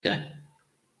Okay.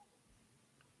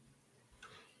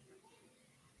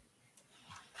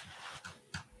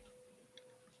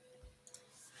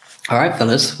 All right,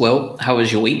 fellas. Well, how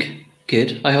was your week?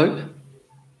 Good, I hope.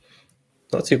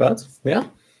 Not too bad. Yeah.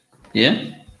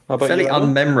 Yeah. How about Fairly you,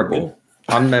 Adam? unmemorable.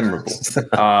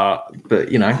 But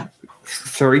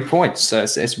 3 points. So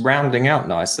it's rounding out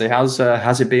nicely. How's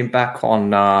it been back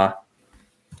on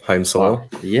Home soil.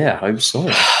 home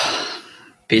soil?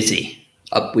 Busy.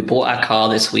 We bought our car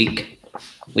this week,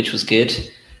 which was good.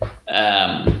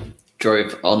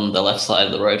 Drove on the left side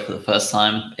of the road for the first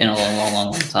time in a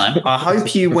long time. I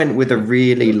hope you went with a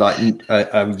really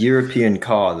a European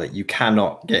car that you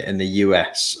cannot get in the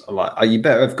US. You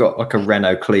better have got like a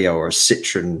Renault Clio or a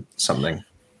Citroen something.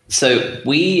 So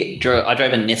I drove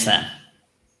a Nissan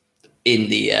in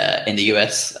the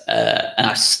US, and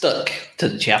I stuck to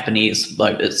the Japanese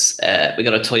motors. We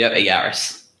got a Toyota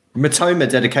Yaris. Matoma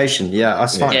dedication, yeah,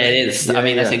 that's fine. Yeah, it is. Yeah, I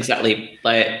mean, that's exactly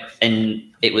and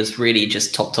it was really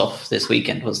just topped off this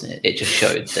weekend, wasn't it? It just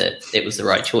showed that it was the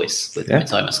right choice with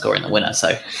Matoma scoring the winner.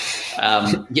 So,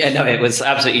 it was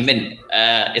absolutely mint.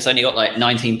 It's only got like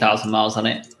 19,000 miles on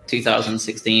it,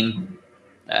 2016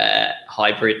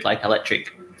 hybrid, like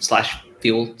electric /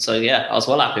 fuel. So yeah, I was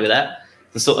well happy with that.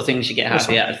 The sort of things you get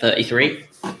happy at 33.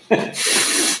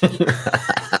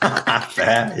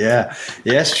 Fair, yeah,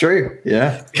 it's true,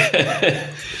 yeah.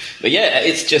 But yeah,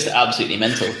 it's just absolutely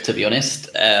mental, to be honest.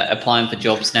 Applying for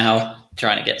jobs now,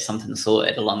 trying to get something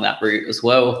sorted along that route as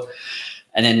well,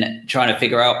 and then trying to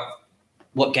figure out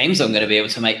what games I'm going to be able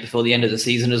to make before the end of the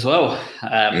season as well.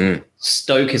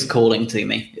 Stoke is calling to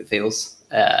me. It feels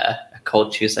a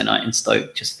cold Tuesday night in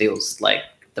Stoke just feels like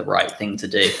the right thing to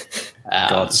do.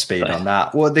 Godspeed on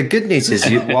that. Well, the good news is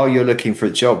while you're looking for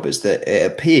a job is that it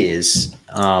appears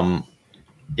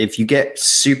if you get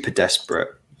super desperate,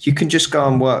 you can just go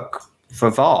and work for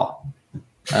VAR.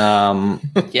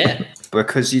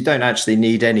 Because you don't actually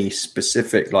need any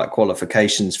specific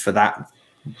qualifications for that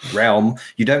realm.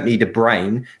 You don't need a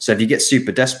brain. So if you get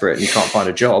super desperate and you can't find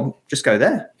a job, just go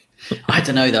there. I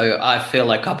don't know though. I feel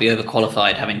like I'll be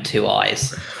overqualified having 2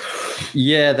 eyes.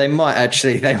 Yeah, they might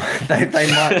actually. They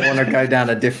might want to go down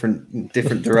a different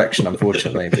direction,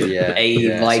 unfortunately. But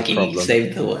Mikey,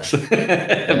 same thoughts.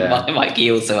 Mikey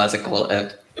also has a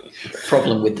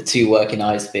problem with the 2 working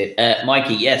eyes bit.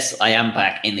 Mikey, yes, I am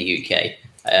back in the UK.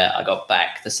 I got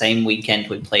back the same weekend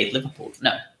we played Liverpool.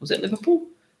 No, was it Liverpool?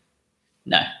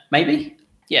 No, maybe.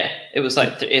 Yeah, it was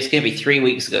it's going to be 3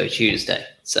 weeks ago Tuesday.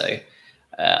 So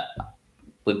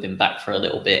we've been back for a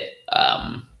little bit.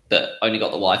 But only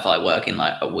got the Wi-Fi working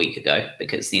like a week ago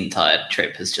because the entire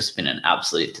trip has just been an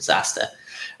absolute disaster.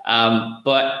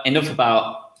 But enough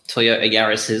about Toyota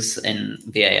Yaris's and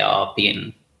VAR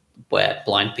being where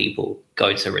blind people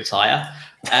go to retire.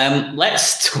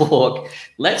 Let's talk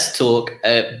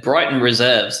Brighton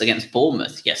reserves against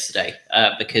Bournemouth yesterday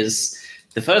because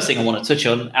the first thing I want to touch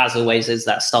on, as always, is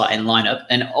that starting lineup.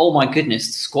 And oh my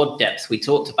goodness, squad depth. We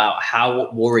talked about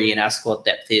how worrying our squad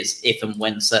depth is if and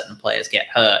when certain players get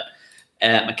hurt.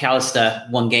 McAllister,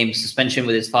 1 game suspension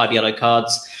with his 5 yellow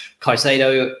cards.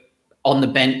 Caicedo on the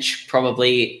bench,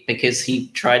 probably because he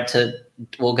tried to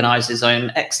organise his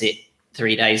own exit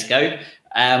 3 days ago.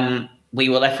 We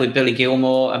were left with Billy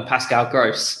Gilmore and Pascal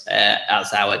Gross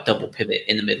as our double pivot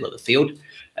in the middle of the field.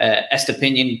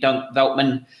 Estepinian, Dunk,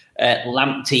 Veltman,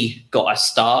 Lamptey got a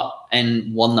start,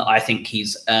 and one that I think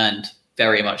he's earned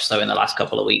very much so in the last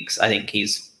couple of weeks. I think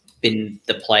he's been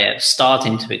the player,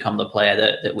 starting to become the player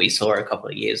that we saw a couple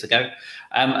of years ago.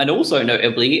 And also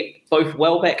notably, both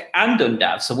Welbeck and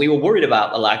Undav. So we were worried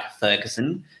about the lack of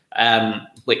Ferguson,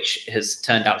 which has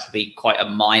turned out to be quite a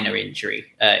minor injury.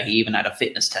 He even had a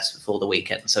fitness test before the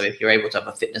weekend. So if you're able to have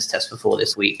a fitness test before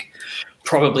this week,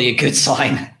 probably a good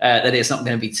sign that it's not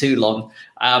going to be too long.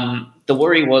 The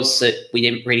worry was that we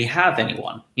didn't really have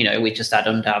anyone. We just had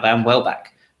Undav and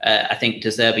Welbeck. I think De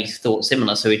Zerbi thought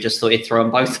similar, so he just thought he'd throw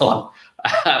them both on.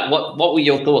 What were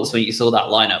your thoughts when you saw that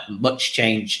lineup? Much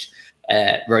changed,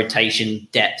 rotation,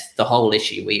 depth, the whole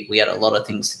issue. We had a lot of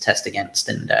things to test against,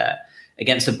 and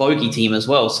against a bogey team as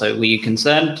well. So were you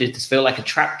concerned? Did this feel like a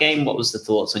trap game? What was the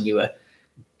thoughts when you were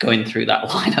going through that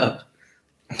lineup?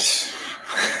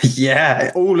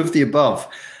 Yeah, all of the above.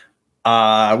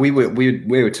 We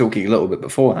were talking a little bit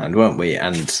beforehand, weren't we?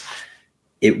 And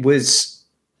it was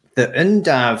the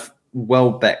Undav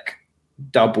Welbeck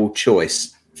double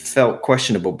choice felt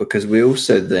questionable because we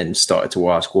also then started to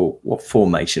ask, well, what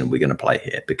formation are we going to play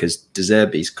here? Because De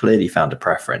Zerbi's clearly found a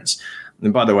preference.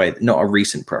 And by the way, not a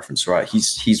recent preference, right?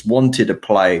 He's wanted to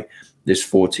play this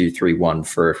 4-2-3-1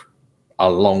 for a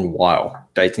long while,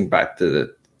 dating back to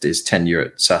his tenure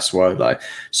at Sassuolo.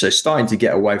 So starting to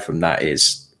get away from that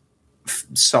is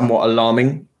somewhat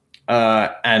alarming.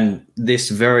 And this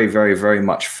very, very, very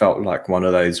much felt like one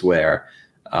of those where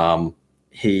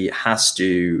he has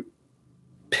to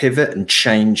pivot and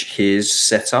change his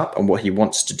setup and what he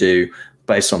wants to do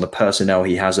based on the personnel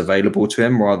he has available to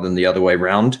him rather than the other way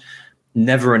around.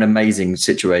 Never an amazing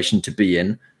situation to be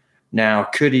in. Now,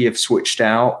 could he have switched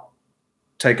out,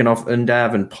 taken off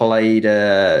Undav and played,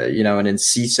 an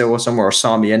Enciso or somewhere, or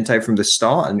Sarmiento from the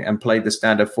start and played the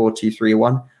standard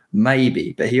 4-2-3-1?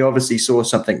 Maybe. But he obviously saw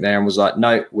something there and was like,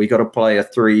 no, we got to play a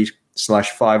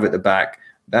 3/5 at the back.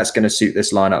 That's going to suit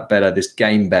this lineup better, this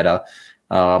game better.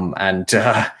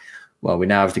 We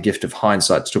now have the gift of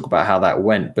hindsight to talk about how that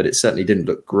went, but it certainly didn't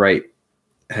look great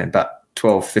about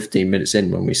 12, 15 minutes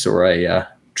in when we saw a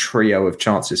trio of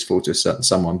chances fall to a certain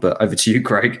someone. But over to you,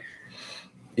 Craig.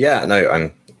 Yeah,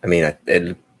 no,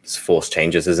 it's forced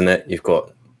changes, isn't it? You've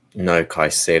got no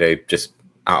Caicedo just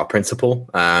out of principle,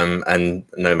 and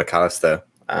no McAllister.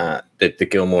 The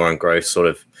Gilmore and Gross sort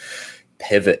of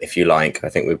pivot, if you like, I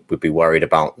think we'd be worried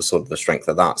about the strength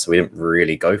of that. So we didn't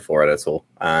really go for it at all.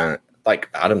 Like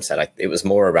Adam said, it was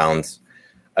more around,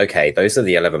 okay, those are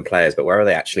the 11 players, but where are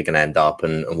they actually going to end up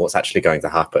and what's actually going to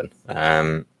happen?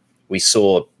 We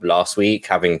saw last week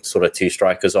having sort of two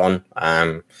strikers on.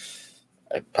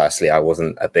 Personally, I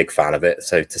wasn't a big fan of it.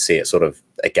 So to see it sort of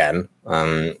again,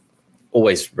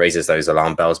 always raises those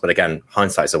alarm bells. But again,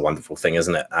 hindsight's a wonderful thing,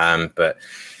 isn't it? But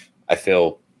I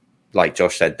feel like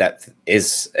Josh said, depth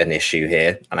is an issue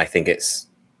here. And I think it's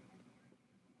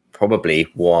probably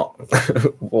what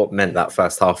meant that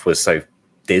first half was so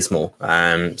dismal.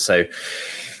 So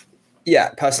yeah,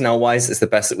 personnel wise, it's the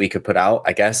best that we could put out,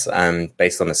 I guess.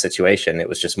 Based on the situation, it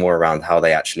was just more around how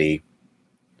they actually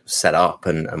set up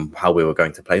and how we were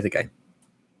going to play the game.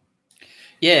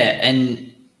 Yeah,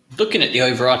 and looking at the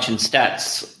overarching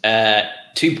stats,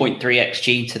 2.3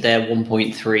 XG to their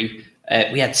 1.3.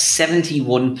 We had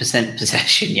 71%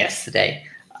 possession yesterday.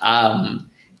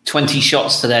 20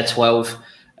 shots to their 12.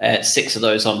 6 of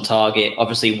those on target.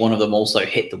 Obviously, one of them also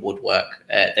hit the woodwork.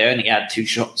 They only had 2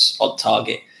 shots on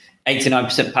target.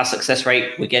 89% pass success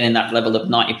rate. We're getting that level of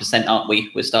 90%, aren't we?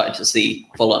 We're starting to see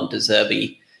full-on De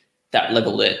Zerbi, that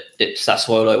level that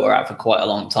Sassuolo were at for quite a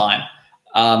long time.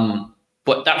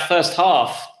 But that first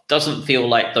half doesn't feel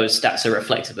like those stats are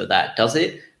reflective of that, does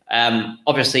it?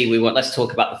 Obviously, let's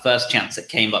talk about the first chance that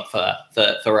came up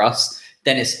for us.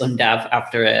 Dennis Undav,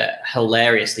 after a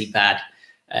hilariously bad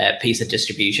piece of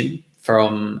distribution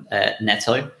from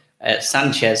Neto.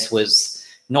 Sanchez was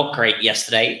not great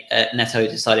yesterday. Neto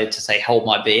decided to say, hold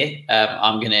my beer.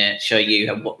 I'm going to show you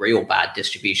what real bad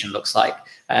distribution looks like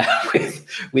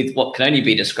with what can only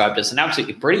be described as an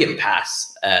absolutely brilliant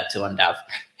pass to Undav,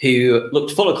 who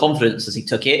looked full of confidence as he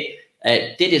took it,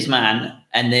 did his man,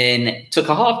 and then took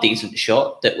a half-decent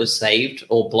shot that was saved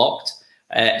or blocked.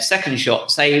 Second shot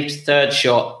saved, third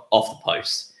shot off the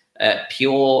post.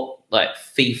 Pure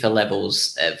FIFA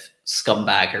levels of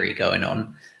scumbaggery going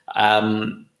on.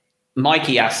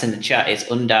 Mikey asks in the chat, is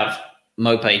Undav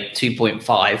Mope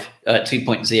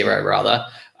 2.0 rather?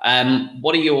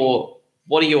 What are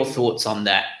your thoughts on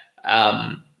that?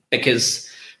 Because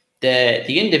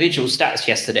the individual stats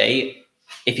yesterday,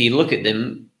 if you look at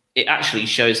them, it actually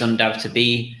shows Undav to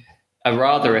be a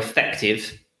rather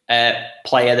effective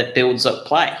player that builds up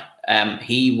play.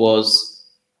 He was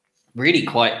really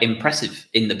quite impressive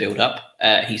in the build-up.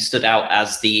 He stood out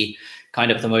as the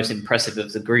kind of the most impressive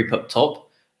of the group up top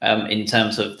in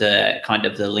terms of the kind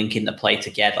of the link in the play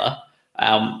together.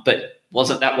 But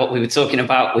wasn't that what we were talking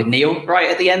about with Neil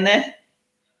right at the end there?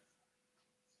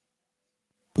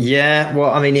 Yeah,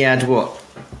 well, I mean, he had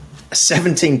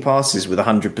 17 passes with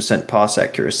 100% pass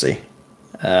accuracy.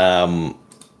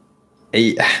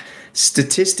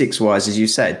 Statistics-wise, as you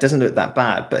say, it doesn't look that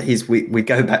bad, but we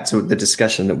go back to the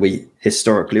discussion that we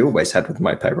historically always had with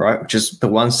Mope, right? Which is the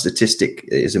one statistic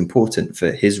that is important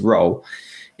for his role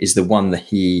is the one that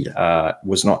he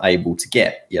was not able to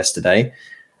get yesterday.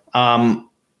 It's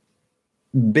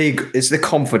the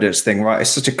confidence thing, right? It's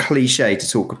such a cliche to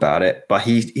talk about it, but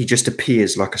he just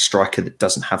appears like a striker that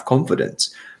doesn't have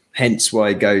confidence. Hence why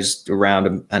he goes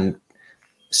around and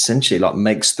essentially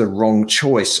makes the wrong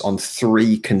choice on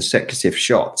 3 consecutive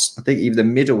shots. I think even the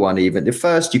middle one, the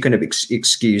first you can have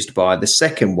excused by. The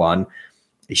second one,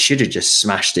 he should have just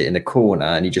smashed it in the corner,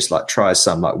 and he just tries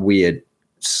some weird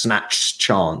snatched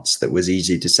chance that was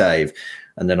easy to save,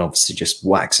 and then obviously just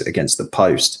whacks it against the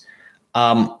post.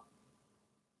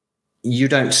 You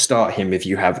don't start him if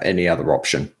you have any other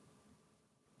option,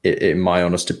 in my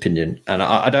honest opinion. And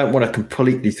I don't want to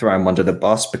completely throw him under the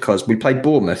bus because we played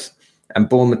Bournemouth And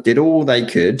Bournemouth did all they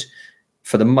could,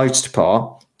 for the most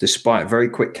part, despite very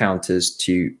quick counters,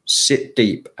 to sit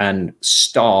deep and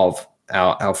starve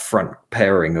our front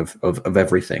pairing of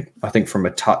everything. I think from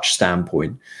a touch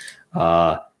standpoint,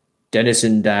 Dennis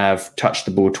Undav touched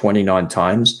the ball 29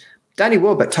 times. Danny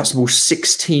Welbeck touched the ball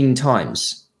 16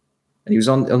 times. And he was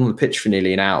on the pitch for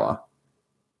nearly an hour.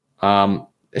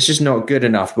 It's just not good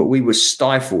enough, but we were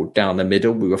stifled down the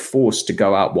middle. We were forced to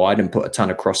go out wide and put a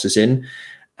ton of crosses in.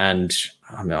 And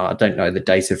I mean, I don't know the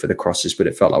data for the crosses, but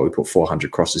it felt like we put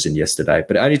 400 crosses in yesterday.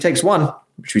 But it only takes one,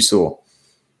 which we saw.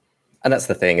 And that's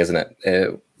the thing, isn't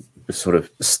it? We're sort of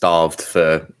starved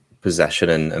for possession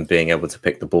and being able to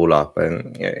pick the ball up.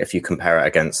 And if you compare it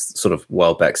against sort of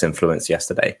Welbeck's influence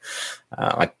yesterday,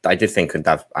 I did think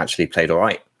Undav actually played all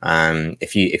right.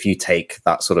 If you take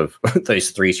that sort of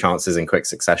those 3 chances in quick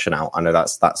succession out, I know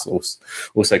that's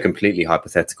also completely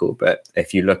hypothetical. But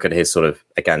if you look at his sort of,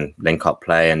 again, link up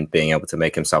play and being able to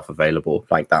make himself available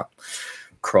like that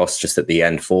cross just at the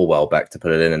end for Welbeck to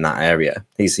put it in that area,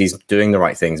 he's doing the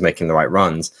right things, making the right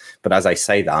runs. But as I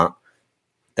say that,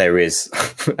 there is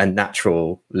a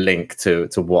natural link to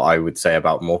what I would say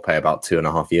about Maupay about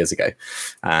 2.5 years ago.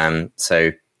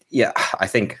 So yeah, I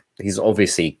think he's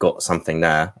obviously got something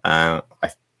there.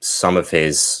 Some of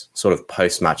his sort of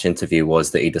post-match interview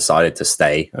was that he decided to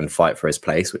stay and fight for his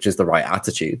place, which is the right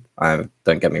attitude.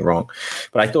 Don't get me wrong,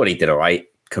 but I thought he did all right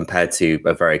compared to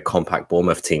a very compact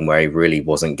Bournemouth team where he really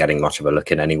wasn't getting much of a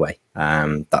look in anyway.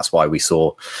 That's why we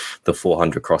saw the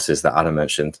 400 crosses that Adam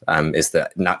mentioned, is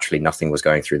that naturally nothing was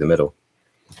going through the middle.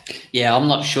 Yeah, I'm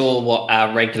not sure what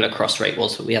our regular cross rate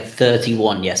was, but we had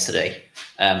 31 yesterday.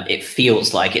 It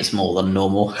feels like it's more than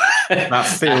normal. That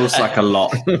feels like a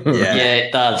lot. Yeah,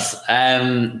 it does.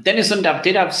 Dennis Undav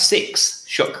did have 6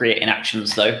 shot creating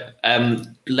actions, though,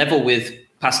 level with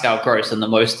Pascal Gross and the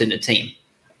most in the team.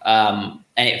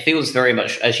 And it feels very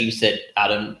much, as you said,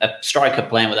 Adam, a striker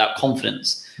playing without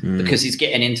confidence because he's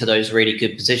getting into those really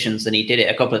good positions. And he did it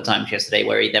a couple of times yesterday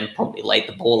where he then probably laid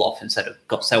the ball off instead of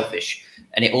got selfish.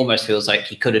 And it almost feels like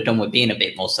he could have done with being a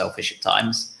bit more selfish at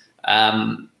times.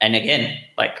 And again,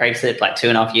 like Craig said, like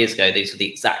 2.5 years ago, these were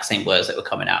the exact same words that were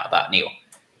coming out about Neil,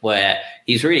 where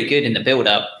he's really good in the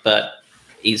build-up, but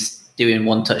he's doing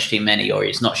one touch too many, or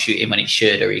he's not shooting when he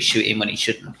should, or he's shooting when he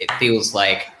shouldn't. It feels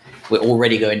like we're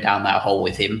already going down that hole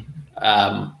with him.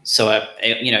 So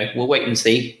we'll wait and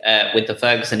see. With the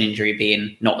Ferguson injury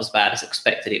being not as bad as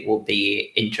expected, it will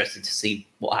be interesting to see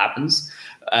what happens.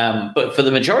 But for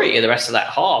the majority of the rest of that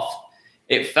half,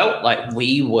 it felt like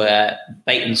we were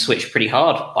bait and switch pretty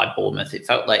hard by Bournemouth. It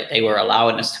felt like they were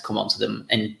allowing us to come onto them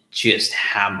and just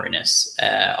hammering us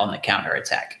on the counter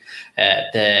attack.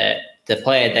 The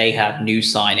player they had, new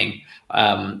signing,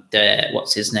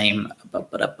 what's his name?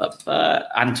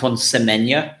 Antoine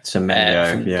Semenyo from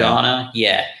Ghana.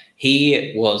 Yeah,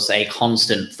 he was a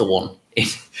constant thorn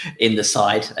in the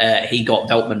side. He got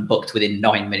Veltman booked within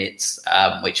 9 minutes,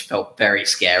 which felt very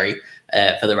scary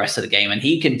for the rest of the game. And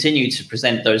he continued to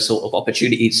present those sort of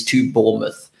opportunities to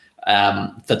Bournemouth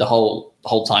for the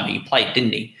whole time he played,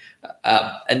 didn't he?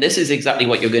 And this is exactly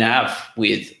what you're going to have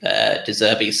with De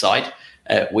Zerbi's side.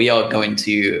 We are going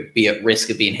to be at risk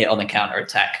of being hit on the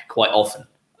counter-attack quite often.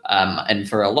 And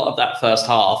for a lot of that first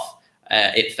half,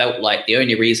 it felt like the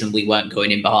only reason we weren't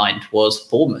going in behind was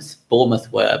Bournemouth.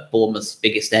 Bournemouth were Bournemouth's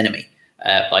biggest enemy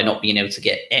by not being able to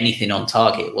get anything on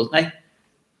target, wasn't they?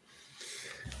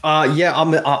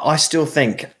 I still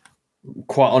think,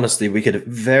 quite honestly, we could have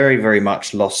very, very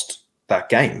much lost that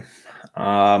game.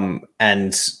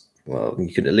 And, well,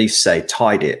 you could at least say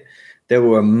tied it. There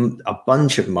were a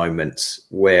bunch of moments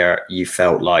where you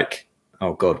felt like,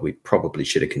 oh God, we probably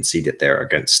should have conceded there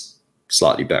against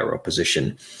slightly better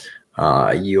opposition.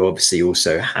 You obviously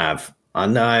also have, I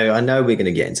know we're going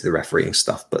to get into the refereeing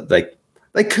stuff, but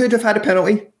they could have had a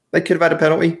penalty.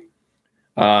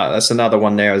 That's another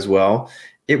one there as well.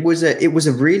 It was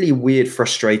a really weird,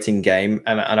 frustrating game,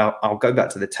 and I'll go back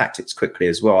to the tactics quickly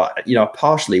as well. I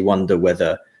partially wonder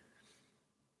whether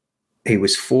he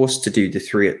was forced to do the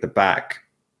 3 at the back,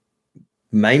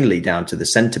 mainly down to the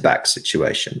centre-back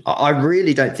situation. I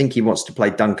really don't think he wants to play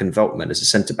Duncan Veltman as a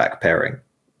centre-back pairing,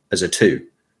 as a 2.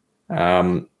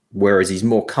 Whereas he's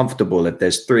more comfortable if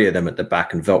there's 3 of them at the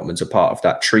back and Veltman's a part of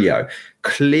that trio.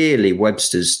 Clearly,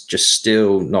 Webster's just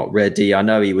still not ready. I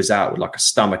know he was out with like a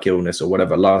stomach illness or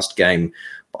whatever last game,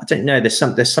 but I don't know.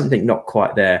 There's something not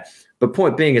quite there. But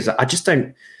point being is that I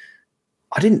didn't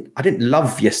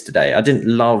love yesterday. I didn't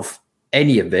love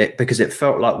any of it because it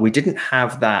felt like we didn't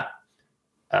have that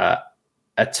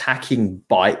attacking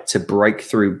bite to break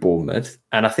through Bournemouth,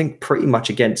 and I think pretty much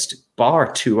against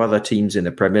bar 2 other teams in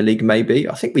the Premier League, maybe,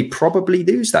 I think we probably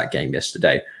lose that game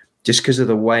yesterday just because of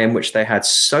the way in which they had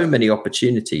so many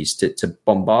opportunities to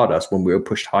bombard us when we were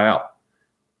pushed high up.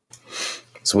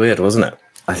 It's weird, wasn't it?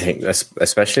 I think,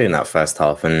 especially in that first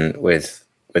half, and with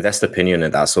Estupiñán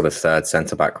in that sort of third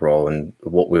centre-back role and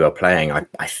what we were playing,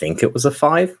 I think it was a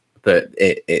 5, but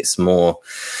it's more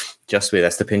just with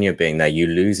Estupiñán being there, you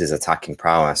lose his attacking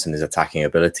prowess and his attacking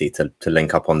ability to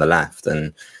link up on the left.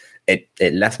 And it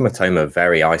left Matoma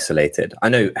very isolated. I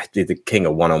know the king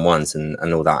of one-on-ones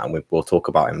and all that, and we'll talk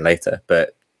about him later,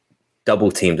 but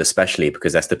double-teamed especially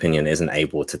because Estupiñán isn't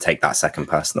able to take that second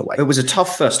person away. It was a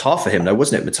tough first half for him, though,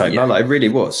 wasn't it, Matoma? Yeah. Like, it really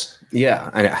was. Yeah,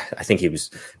 and I think he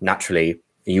was naturally,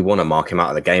 you want to mark him out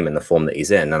of the game in the form that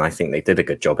he's in, and I think they did a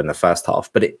good job in the first half,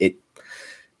 but it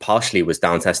partially was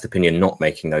down to Estupiñán not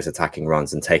making those attacking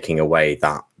runs and taking away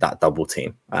that double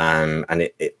team. And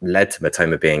it led to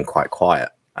Matoma being quite quiet.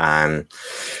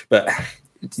 But,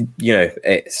 you know,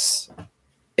 it's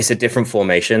a different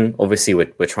formation. Obviously,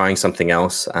 we're trying something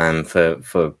else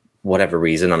for whatever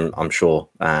reason. I'm sure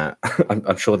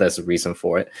I'm sure there's a reason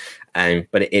for it.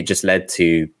 But it just led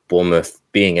to Bournemouth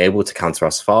being able to counter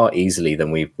us far easily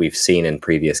than we've seen in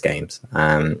previous games.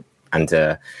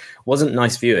 Wasn't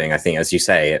nice viewing. I think, as you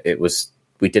say, it was.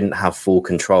 We didn't have full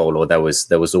control, or there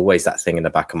was always that thing in the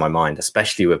back of my mind,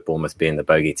 especially with Bournemouth being the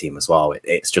bogey team as well.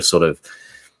 It's just sort of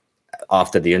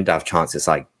after the Undav chance, it's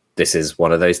like, this is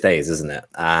one of those days, isn't it?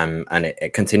 And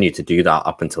it continued to do that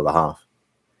up until the half.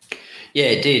 Yeah,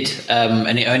 it did.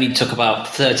 And it only took about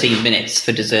 13 minutes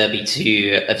for De Zerbi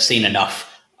to have seen enough.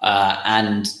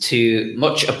 And to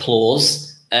much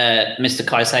applause, Mr.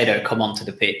 Caicedo come onto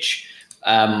the pitch.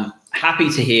 Happy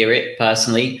to hear it,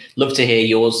 personally. Love to hear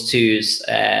yours two's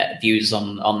views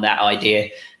on that idea.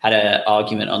 Had an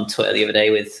argument on Twitter the other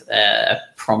day with a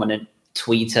prominent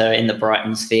tweeter in the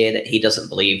Brighton sphere that he doesn't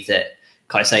believe that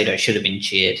Caicedo should have been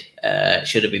cheered,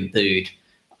 should have been booed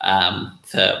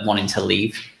for wanting to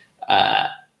leave.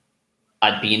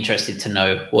 I'd be interested to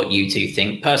know what you two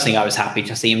think. Personally, I was happy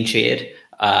to see him cheered,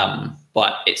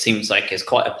 but it seems like it's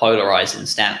quite a polarizing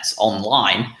stance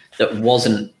online that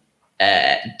wasn't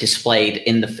displayed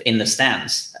in the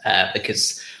stands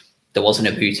because there wasn't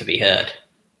a boo to be heard.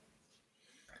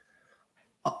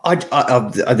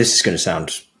 This is going to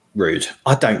sound rude.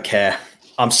 I don't care.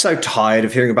 I'm so tired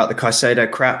of hearing about the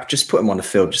Caicedo crap. Just put him on the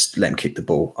field. Just let him kick the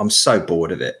ball. I'm so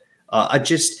bored of it.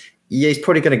 He's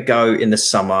probably going to go in the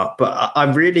summer, but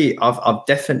I've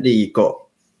definitely got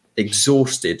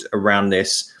exhausted around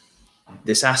this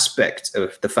aspect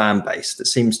of the fan base that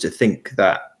seems to think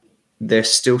that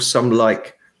there's still some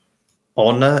like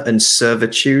honor and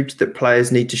servitude that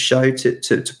players need to show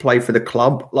to play for the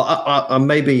club. Like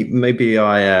maybe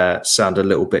I sound a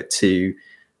little bit too,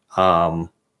 I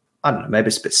don't know, maybe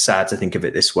it's a bit sad to think of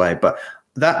it this way, but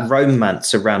that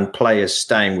romance around players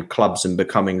staying with clubs and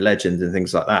becoming legends and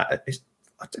things like that,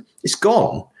 it's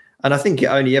gone. And I think it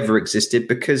only ever existed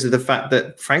because of the fact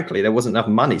that, frankly, there wasn't enough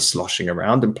money sloshing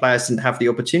around and players didn't have the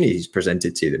opportunities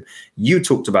presented to them. You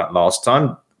talked about last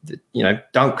time,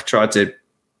 Dunk tried to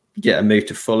get a move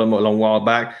to Fulham a long while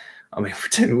back. I mean,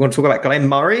 we want to talk about Glenn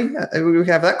Murray. We can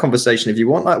have that conversation if you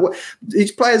want. Like,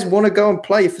 these players want to go and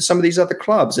play for some of these other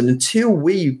clubs. And until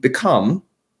we become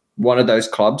one of those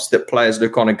clubs that players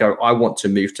look on and go, I want to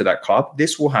move to that club,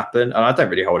 this will happen. And I don't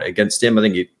really hold it against him. I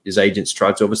think his agents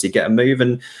tried to obviously get a move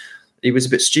and he was a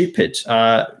bit stupid.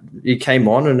 He came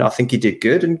on and I think he did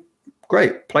good and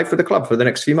great. Play for the club for the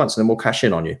next few months and then we'll cash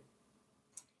in on you.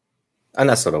 And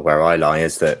that's sort of where I lie,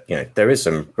 is that, there is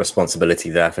some responsibility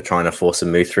there for trying to force a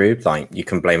move through. Like, you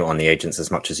can blame it on the agents as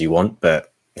much as you want,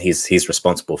 but he's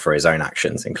responsible for his own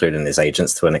actions, including his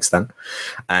agents to an extent.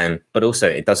 But also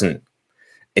it doesn't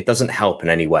help in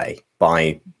any way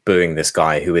by booing this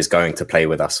guy who is going to play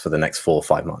with us for the next 4 or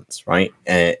 5 months, right?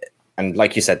 And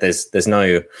like you said, there's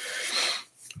no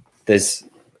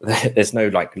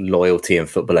like loyalty in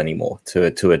football anymore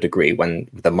to a degree when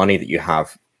the money that you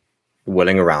have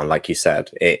willing around, like you said,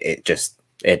 it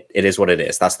is what it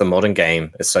is. That's the modern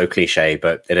game. It's so cliche,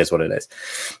 but it is what it is.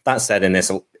 That said, in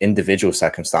this individual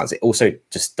circumstance, it also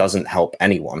just doesn't help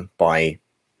anyone by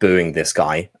booing this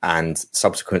guy and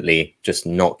subsequently just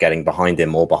not getting behind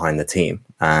him or behind the team.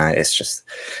 It's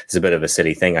a bit of a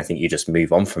silly thing. I think you just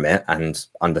move on from it and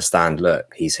understand,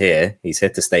 look, he's here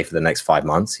to stay for the next 5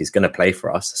 months. He's going to play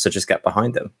for us. So just get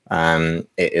behind him.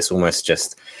 It's almost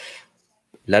just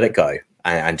let it go.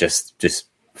 And just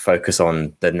focus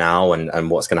on the now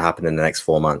and what's going to happen in the next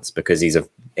 4 months, because he's an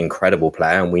incredible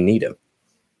player and we need him.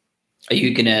 Are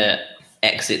you going to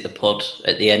exit the pod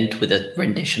at the end with a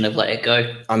rendition of "Let It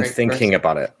Go"? I'm thinking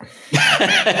about it.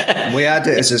 We have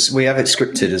it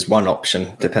scripted as one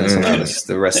option. Depends on how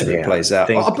the rest of it plays out.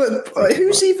 But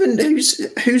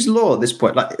who's loyal at this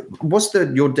point? Like, what's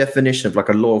your definition of like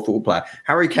a loyal football player?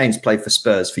 Harry Kane's played for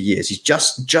Spurs for years. He's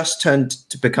just turned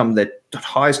to become the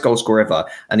highest goal scorer ever,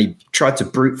 and he tried to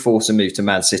brute force a move to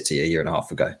Man City a year and a half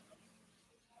ago.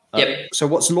 Yep. So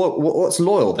what's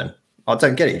loyal then? I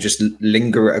don't get it. You just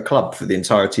linger at a club for the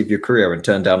entirety of your career and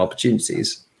turn down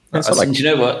opportunities. Do you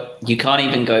know what? You can't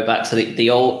even go back to the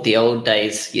old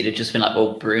days. You'd have just been like,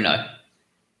 well, Bruno.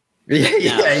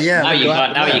 Yeah.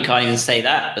 Now you can't even say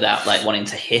that without like wanting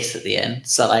to hiss at the end.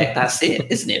 So like that's it,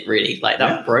 isn't it? Really, like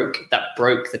that broke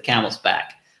the camel's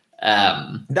back.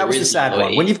 That was the sad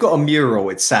one. When you've got a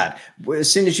mural, it's sad.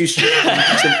 As soon as you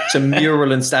to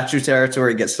mural and statue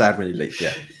territory, it gets sad when you leave.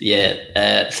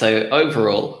 Yeah. So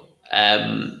overall.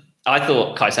 I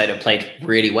thought Caicedo played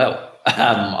really well.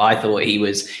 I thought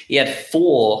he had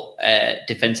 4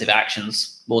 defensive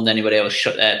actions, more than anybody else,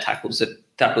 tackles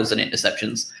and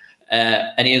interceptions,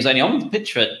 and he was only on the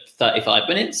pitch for 35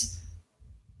 minutes.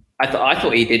 I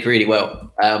thought he did really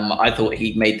well. I thought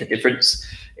he made the difference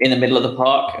in the middle of the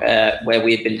park where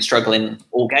we had been struggling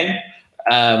all game.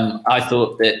 I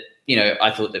thought that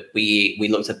we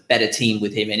looked a better team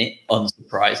with him in it,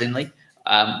 unsurprisingly.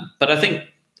 But I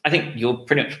think you're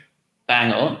pretty much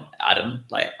bang on, Adam.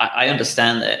 Like I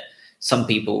understand that some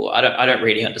people, I don't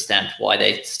really understand why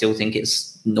they still think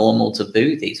it's normal to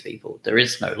boo these people. There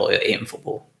is no loyalty in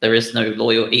football. There is no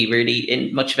loyalty really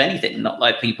in much of anything. Not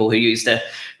like people who used to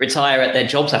retire at their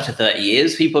jobs after 30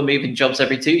 years. People are moving jobs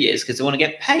every 2 years because they want to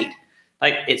get paid.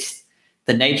 Like it's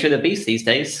the nature of the beast these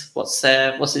days. What's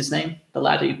his name? The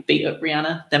lad who beat up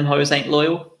Rihanna. Them hoes ain't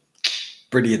loyal.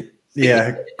 Brilliant.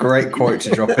 Yeah, great quote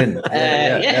to drop in.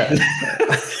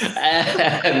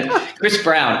 Chris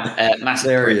Brown,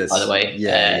 massive by the way.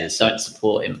 Yeah, don't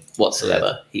support him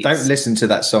whatsoever. Don't listen to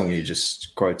that song you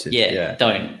just quoted.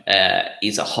 Don't.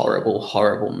 He's a horrible,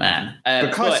 horrible man.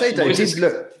 But Caicedo did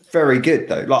look very good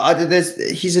though. Like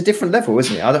he's a different level,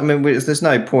 isn't he? I mean, there's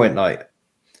no point. Like,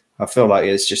 I feel like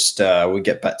it's just we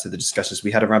get back to the discussions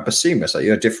we had around Basuma. So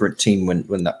you're a different team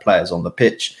when that player's on the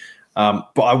pitch.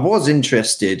 But I was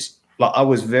interested. Like I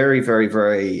was very, very,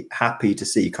 very happy to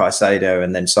see Caicedo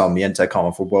and then Sarmiento come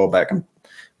on for Welbeck. And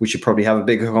we should probably have a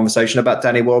bigger conversation about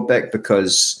Danny Welbeck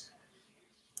because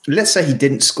let's say he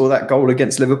didn't score that goal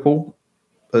against Liverpool,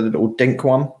 the little dink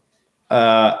one.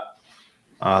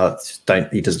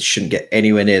 Shouldn't get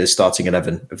anywhere near the starting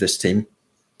 11 of this team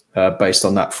based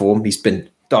on that form. He's been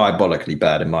diabolically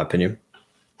bad, in my opinion.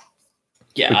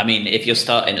 Yeah, I mean, if you're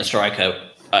starting a striker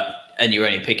and you're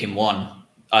only picking one,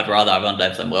 I'd rather have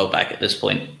Undev than Welbeck at this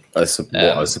point. That's what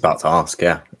I was about to ask,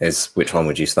 is which one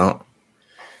would you start?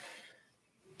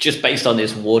 Just based on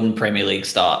this one Premier League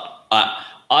start,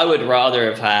 I would rather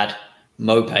have had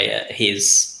Maupay at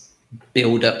his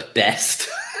build-up best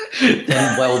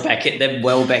than Welbeck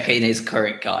in his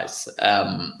current guys.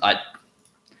 Especially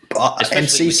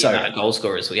with the amount of goal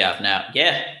scorers we have now.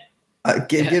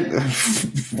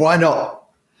 Why not?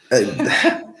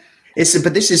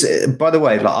 But this is, by the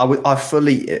way, like I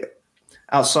fully,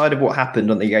 outside of what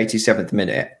happened on the 87th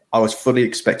minute, I was fully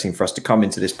expecting for us to come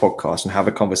into this podcast and have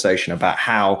a conversation about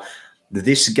how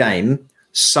this game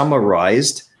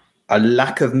summarized a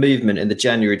lack of movement in the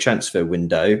January transfer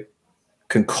window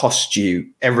can cost you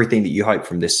everything that you hope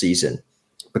from this season.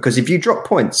 Because if you drop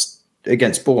points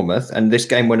against Bournemouth and this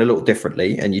game went a little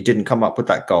differently and you didn't come up with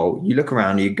that goal, you look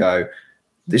around and you go,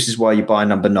 this is why you buy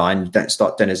number 9. You don't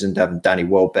start Dennis and Danny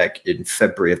Welbeck in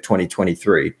February of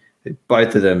 2023.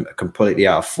 Both of them are completely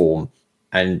out of form.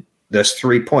 And there's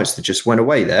 3 points that just went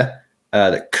away there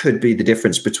that could be the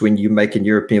difference between you making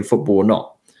European football or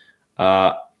not.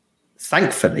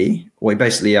 Thankfully, we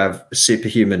basically have a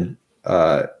superhuman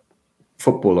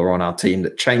footballer on our team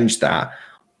that changed that.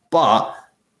 But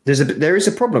there is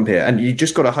a problem here, and you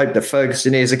just got to hope that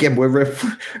Ferguson is again. We're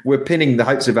pinning the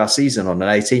hopes of our season on an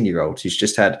 18-year-old who's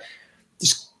just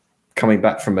coming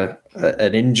back from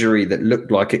an injury that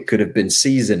looked like it could have been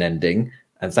season-ending,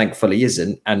 and thankfully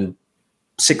isn't. And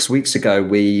 6 weeks ago,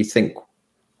 we think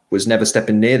was never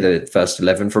stepping near the first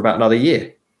 11 for about another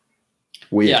year.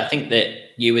 Yeah, I think that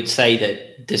you would say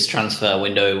that this transfer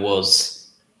window was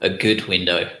a good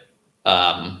window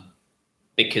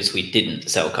because we didn't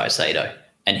sell Caicedo.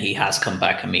 And he has come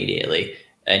back immediately,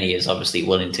 and he is obviously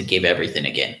willing to give everything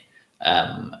again.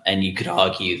 And you could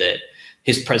argue that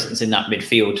his presence in that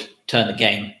midfield turned the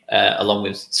game, along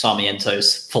with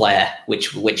Sarmiento's flair,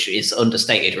 which is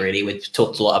understated, really. We've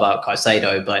talked a lot about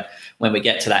Caicedo, but when we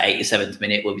get to that 87th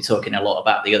minute, we'll be talking a lot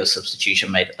about the other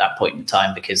substitution made at that point in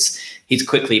time, because he's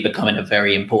quickly becoming a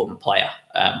very important player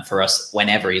for us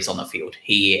whenever he's on the field.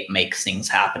 He makes things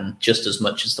happen just as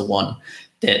much as the one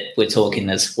that we're talking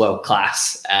as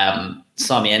world-class.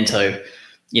 Sarmiento,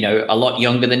 a lot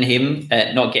younger than him,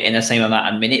 not getting the same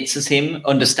amount of minutes as him,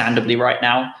 understandably right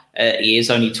now. He is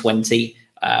only 20,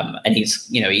 and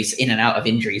he's in and out of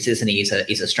injuries, isn't he?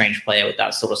 He's a strange player with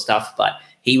that sort of stuff, but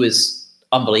he was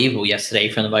unbelievable yesterday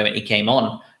from the moment he came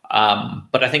on.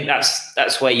 But I think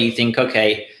that's where you think,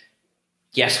 okay,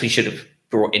 yes, we should have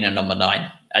brought in a number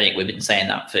 9. I think we've been saying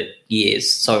that for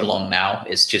years, so long now.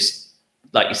 It's just,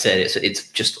 like you said, it's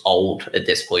just old at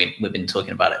this point. We've been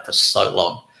talking about it for so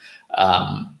long.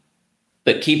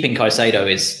 But keeping Caicedo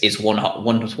is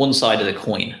one side of the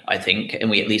coin, I think, and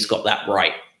we at least got that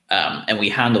right, and we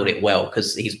handled it well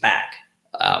because he's back,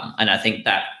 and I think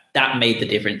that made the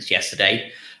difference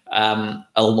yesterday,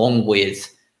 along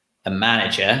with a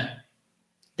manager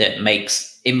that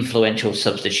makes influential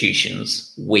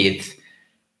substitutions with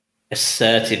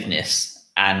assertiveness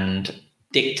and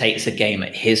dictates a game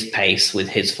at his pace with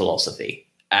his philosophy.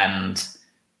 And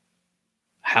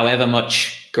however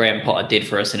much Graham Potter did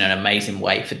for us in an amazing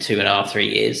way for 2.5, 3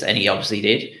 years, and he obviously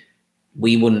did,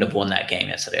 we wouldn't have won that game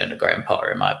yesterday under Graham Potter,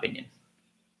 in my opinion.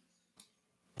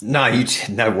 No,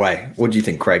 no way. What do you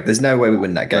think, Craig? There's no way we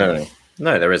win that game.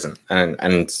 No, there isn't,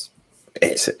 and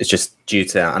it's just due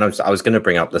to. And I was going to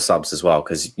bring up the subs as well,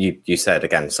 because you said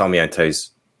again,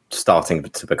 Sarmiento's starting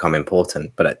to become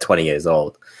important, but at 20 years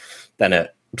old, then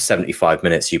at 75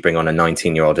 minutes, you bring on a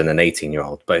 19-year-old and an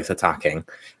 18-year-old, both attacking,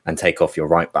 and take off your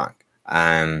right back.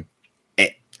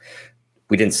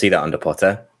 We didn't see that under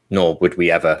Potter, nor would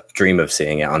we ever dream of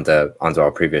seeing it under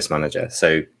our previous manager.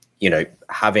 So,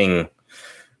 having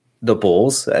the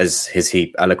balls, as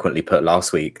he eloquently put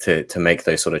last week, to make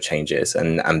those sort of changes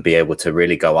and be able to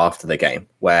really go after the game,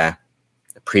 where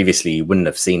previously you wouldn't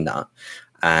have seen that,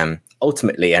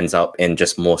 ultimately ends up in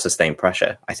just more sustained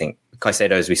pressure. I think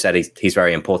Caicedo, as we said, he's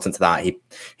very important to that.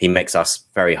 He makes us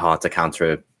very hard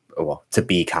to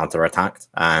be counter-attacked.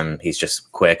 He's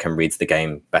just quick and reads the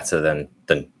game better than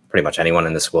pretty much anyone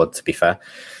in the squad, to be fair.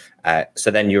 So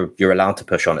then you're allowed to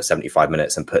push on at 75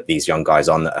 minutes and put these young guys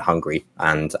on that are hungry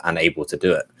and able to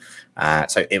do it.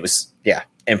 So it was,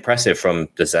 impressive from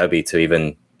De Zerbi to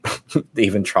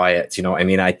even try it. Do you know what I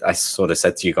mean? I sort of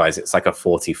said to you guys, it's like a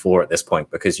 44 at this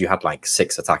point, because you had like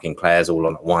 6 attacking players all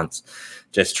on at once,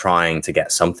 just trying to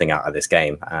get something out of this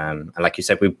game. And like you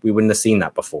said, we wouldn't have seen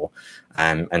that before.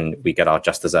 And we get our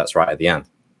just desserts right at the end.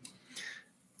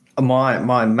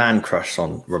 My man crush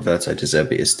on Roberto De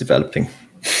Zerbi is developing.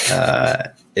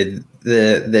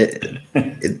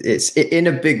 It's in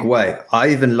a big way. I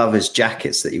even love his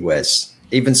jackets that he wears.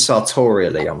 Even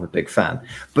sartorially, I'm a big fan.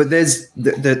 But there's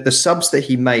the subs that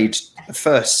he made the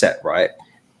first set, right?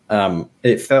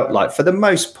 It felt like, for the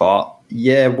most part,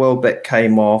 Welbeck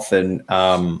came off and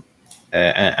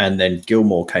then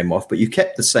Gilmour came off, but you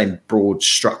kept the same broad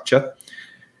structure,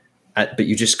 but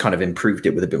you just kind of improved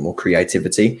it with a bit more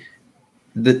creativity.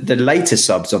 The later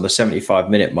subs on the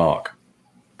 75-minute mark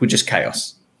were just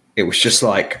chaos. It was just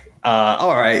like,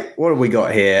 all right, what have we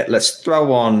got here? Let's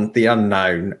throw on the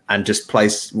unknown and just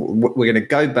place. We're going to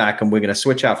go back and we're going to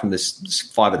switch out from this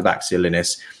 5 at the back,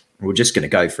 Linus. We're just going to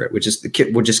go for it. We're just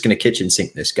going to kitchen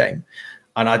sink this game.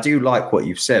 And I do like what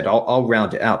you've said. I'll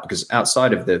round it out, because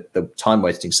outside of the time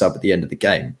wasting sub at the end of the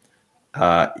game,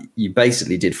 you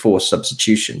basically did 4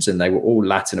 substitutions, and they were all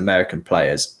Latin American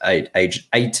players, aged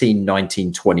 18,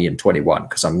 19, 20, and 21,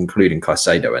 because I'm including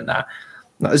Caicedo in that.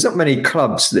 Now, there's not many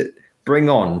clubs that bring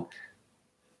on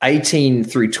 18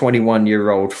 through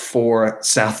 21-year-old 4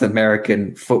 South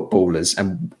American footballers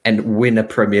and win a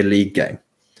Premier League game.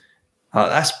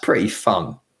 That's pretty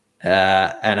fun.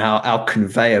 And our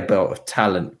conveyor belt of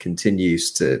talent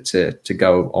continues to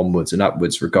go onwards and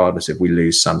upwards, regardless if we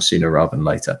lose some sooner rather than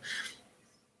later.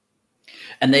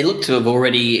 And they look to have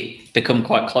already become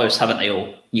quite close, haven't they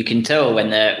all? You can tell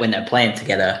when they're playing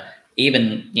together.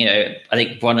 Even, I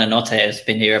think Buonanotte has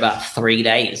been here about 3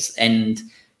 days, and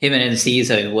him and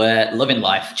Enciso were loving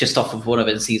life just off of one of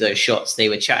Enciso's shots. They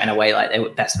were chatting away like they were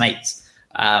best mates.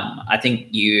 I think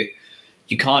you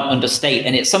can't understate,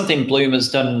 and it's something Bloom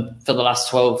has done for the last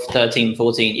 12, 13,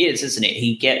 14 years, isn't it?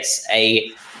 He gets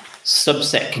a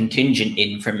subset contingent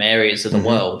in from areas of the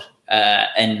world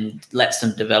and lets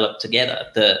them develop together.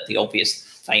 The obvious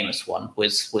famous one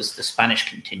was the Spanish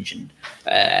contingent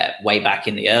way back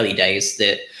in the early days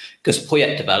that because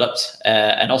Poyet developed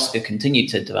and Oscar continued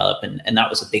to develop, and that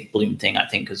was a big Bloom thing, I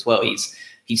think, as well.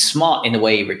 He's smart in the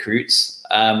way he recruits.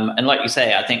 And like you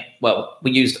say, I think, well,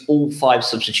 we used all 5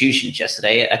 substitutions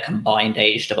yesterday at a combined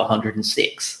age of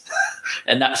 106.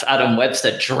 And that's Adam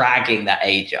Webster dragging that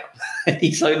age up.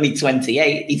 He's only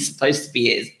 28. He's supposed to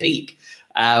be at his peak.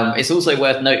 It's also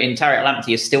worth noting Tariq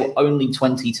Lamptey is still only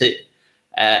 22.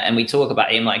 And we talk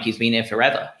about him like he's been here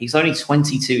forever. He's only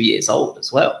 22 years old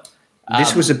as well.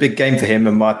 This was a big game for him,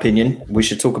 in my opinion. We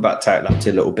should talk about Tariq Lamptey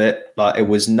a little bit. Like, it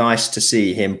was nice to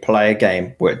see him play a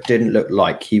game where it didn't look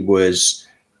like he was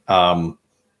a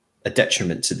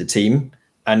detriment to the team.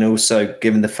 And also,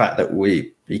 given the fact that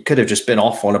he could have just been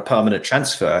off on a permanent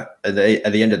transfer at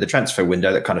the end of the transfer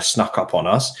window that kind of snuck up on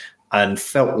us, and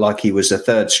felt like he was a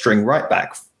third string right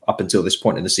back up until this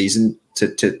point in the season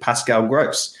to Pascal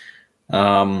Gross.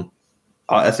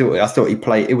 I thought he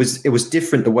played. It was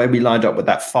different the way we lined up with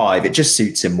that 5. It just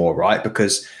suits him more, right?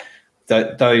 Because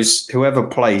those whoever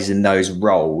plays in those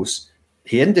roles,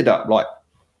 he ended up like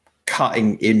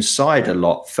cutting inside a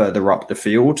lot further up the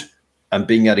field and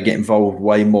being able to get involved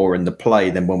way more in the play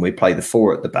than when we play the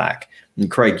 4 at the back. And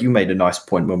Craig, you made a nice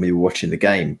point when we were watching the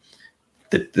game.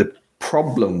 The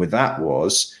problem with that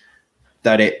was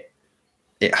that it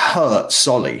hurt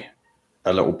Solly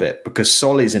a little bit, because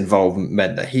Solly's involvement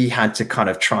meant that he had to kind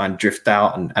of try and drift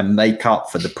out and make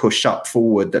up for the push up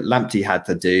forward that Lamptey had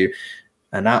to do.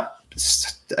 And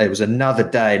it was another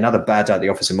bad day at the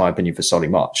office, in my opinion, for Solly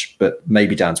March, but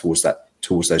maybe down towards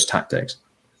those tactics.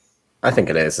 I think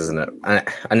it is, isn't it?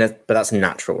 But that's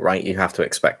natural, right? You have to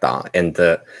expect that, in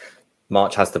that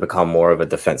March has to become more of a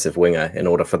defensive winger in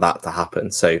order for that to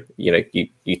happen. So, you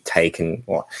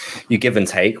give and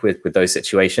take with those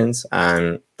situations.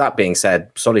 And that being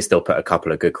said, Solly still put a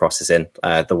couple of good crosses in,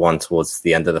 the one towards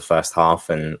the end of the first half.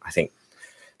 And I think,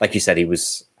 like you said, he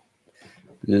was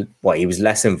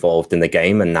less involved in the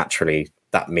game. And naturally,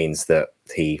 that means that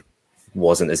he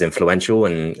wasn't as influential.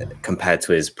 And compared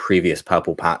to his previous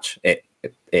purple patch, it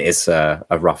is a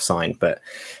rough sign. But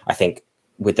I think,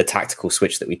 with the tactical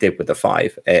switch that we did with the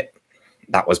 5,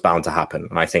 that was bound to happen.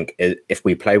 And I think if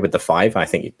we play with the 5, I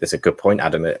think there's a good point,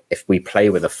 Adam. If we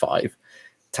play with a 5,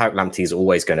 Tariq Lamptey is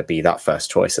always going to be that first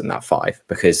choice in that 5,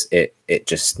 because it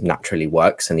just naturally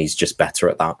works, and he's just better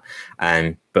at that.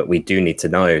 But we do need to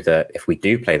know that if we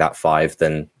do play that 5,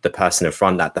 then the person in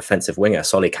front, that defensive winger,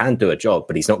 Solly, can do a job,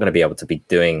 but he's not going to be able to be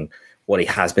doing what he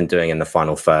has been doing in the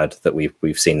final third that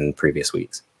we've seen in previous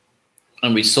weeks.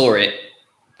 And we saw it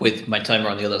with Mitoma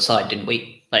on the other side, didn't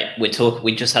we? Like,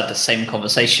 we just had the same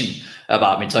conversation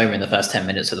about Mitoma in the first 10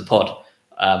 minutes of the pod.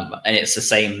 And it's the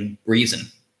same reason,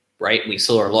 right? We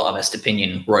saw a lot of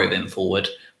Estepinian roving forward,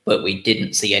 but we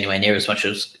didn't see anywhere near as much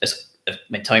as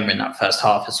Mitoma in that first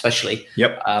half, especially.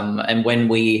 Yep. And when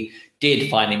we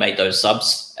did finally make those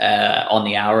subs on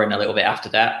the hour and a little bit after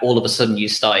that, all of a sudden you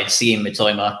started seeing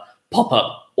Mitoma pop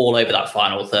up all over that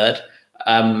final third.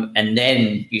 And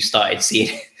then you started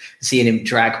seeing him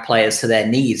drag players to their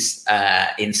knees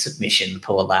in submission,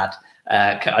 poor lad.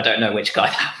 I don't know which guy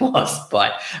that was,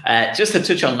 but just to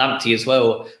touch on Lamptey as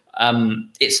well,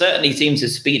 it certainly seems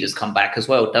his speed has come back as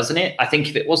well, doesn't it? I think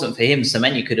if it wasn't for him,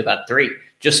 Semenyo could have had 3,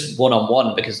 just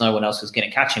one-on-one, because no one else was going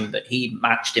to catch him, but he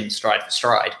matched him stride for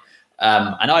stride.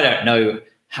 And I don't know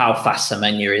how fast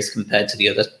Semenyo is compared to the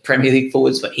other Premier League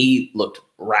forwards, but he looked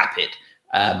rapid,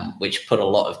 which put a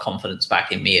lot of confidence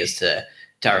back in me as to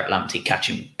Tariq Lamptey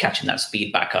catching that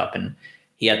speed back up. And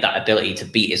he had that ability to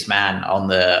beat his man on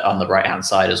the right-hand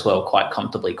side as well, quite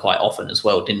comfortably, quite often as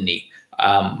well, didn't he?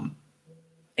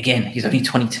 Again, he's only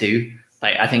 22.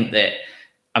 Like, I think that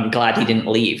I'm glad he didn't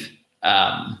leave,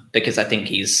 because I think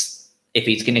if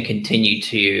he's going to continue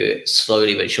to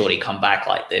slowly but surely come back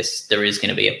like this, there is going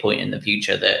to be a point in the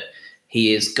future that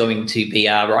he is going to be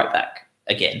our right back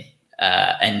again.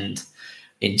 And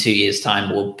in 2 years'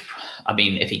 time,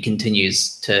 if he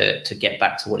continues to get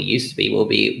back to what he used to be, we'll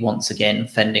be once again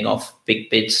fending off big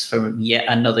bids from yet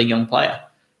another young player.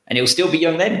 And he'll still be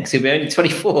young then, because he'll be only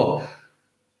 24.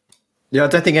 Yeah, I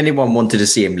don't think anyone wanted to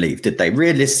see him leave, did they?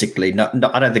 Realistically, no,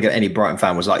 I don't think any Brighton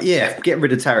fan was like, yeah, get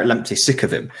rid of Tariq Lamptey, sick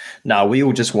of him. No, we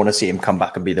all just want to see him come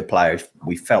back and be the player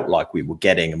we felt like we were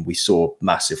getting and we saw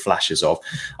massive flashes of.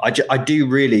 I do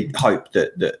really hope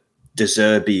that De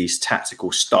Zerbi's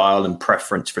tactical style and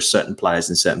preference for certain players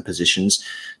in certain positions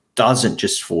doesn't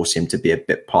just force him to be a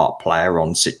bit part player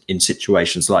in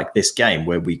situations like this game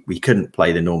where we couldn't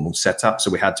play the normal setup, so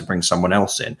we had to bring someone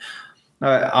else in.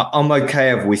 I'm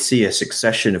okay if we see a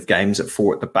succession of games at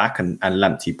 4 at the back and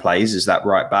Lamptey plays as that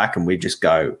right back, and we just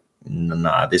go,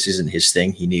 no, this isn't his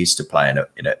thing. He needs to play in a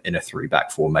 3-back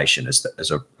formation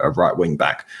as a right wing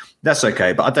back. That's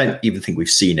okay, but I don't even think we've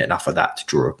seen enough of that to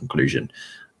draw a conclusion.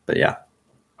 But yeah,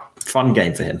 fun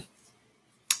game for him.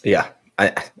 Yeah,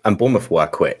 and Bournemouth were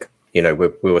quick. We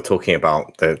were talking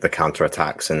about the counter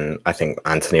attacks, and I think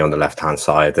Anthony on the left hand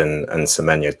side and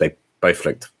Semenyo, they both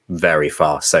looked very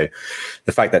fast. So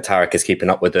the fact that Tarek is keeping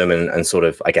up with them and sort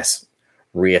of, I guess,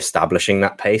 re-establishing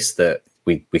that pace that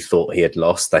we thought he had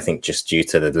lost, I think just due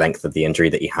to the length of the injury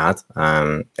that he had,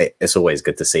 it's always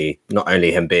good to see not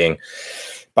only him being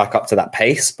back up to that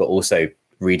pace, but also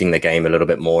reading the game a little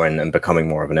bit more and becoming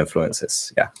more of an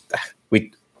influence.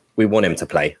 We want him to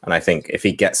play, and I think if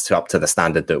he gets up to the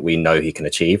standard that we know he can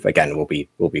achieve, again,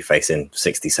 we'll be facing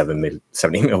 70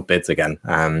 mil bids again,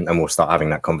 and we'll start having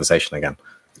that conversation again.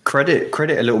 Credit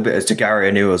a little bit as to Gary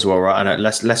O'Neill as well, right? I know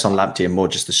less on Lamptey and more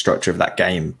just the structure of that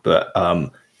game, but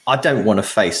I don't want to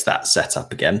face that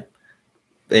setup again.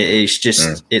 It's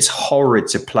just it's horrid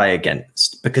to play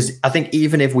against, because I think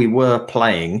even if we were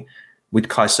playing with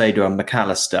Caicedo and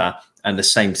McAllister and the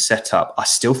same setup, I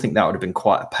still think that would have been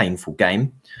quite a painful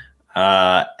game.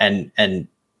 And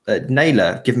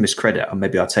Naylor, give him his credit, and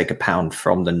maybe I'll take £1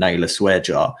 from the Naylor swear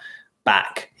jar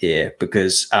back here,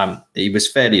 because he was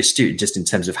fairly astute just in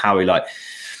terms of how he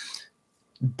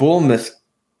Bournemouth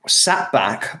sat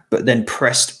back, but then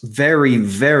pressed very,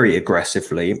 very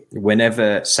aggressively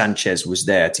whenever Sanchez was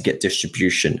there to get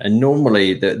distribution. And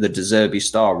normally the De Zerbi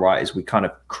style, right, is we kind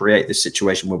of create this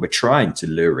situation where we're trying to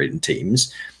lure in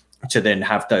teams to then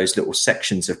have those little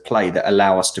sections of play that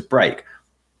allow us to break.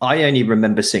 I only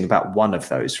remember seeing about one of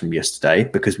those from yesterday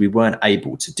because we weren't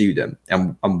able to do them.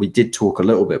 And we did talk a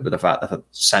little bit with the fact that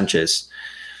Sanchez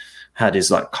had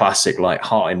his classic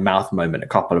heart in mouth moment a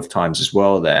couple of times as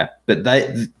well there. But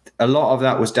a lot of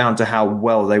that was down to how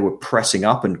well they were pressing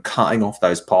up and cutting off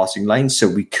those passing lanes. So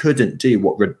we couldn't do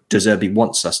what De Zerbi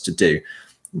wants us to do.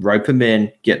 Rope them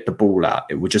in, get the ball out.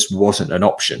 It just wasn't an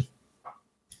option.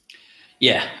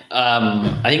 Yeah,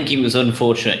 I think he was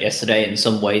unfortunate yesterday in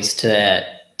some ways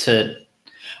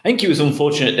I think he was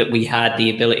unfortunate that we had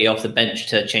the ability off the bench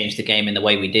to change the game in the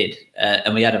way we did.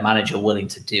 And we had a manager willing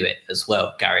to do it as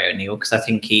well, Gary O'Neill, because I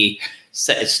think he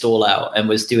set his stall out and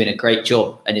was doing a great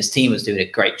job, and his team was doing a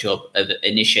great job of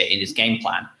initiating his game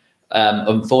plan.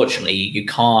 Unfortunately, you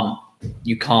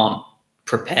can't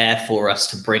prepare for us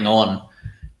to bring on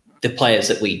the players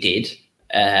that we did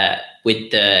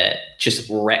with the just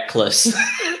reckless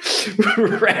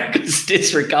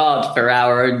disregard for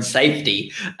our own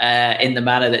safety in the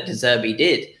manner that De Zerbi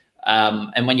did.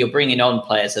 And when you're bringing on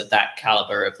players of that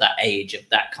caliber, of that age, of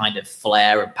that kind of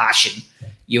flair and passion,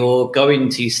 you're going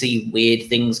to see weird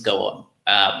things go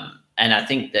on. And I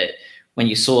think that when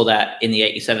you saw that in the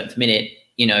 87th minute,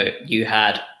 you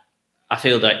had, I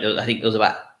think there was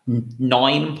about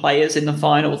 9 players in the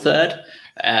final third.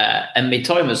 And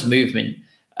Mitoma's movement,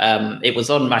 it was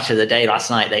on Match of the Day last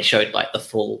night. They showed the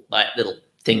full little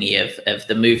thingy of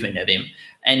the movement of him.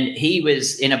 And he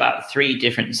was in about 3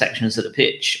 different sections of the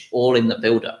pitch, all in the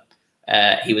build-up.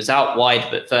 He was out wide,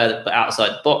 but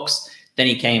outside the box. Then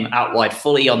he came out wide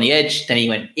fully on the edge. Then he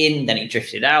went in. Then he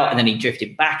drifted out. And then he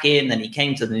drifted back in. Then he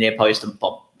came to the near post and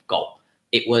pop, goal.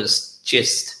 It was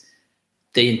just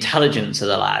the intelligence of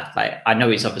the lad. I know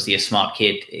he's obviously a smart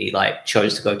kid. He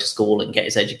chose to go to school and get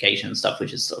his education and stuff,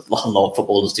 which is a lot of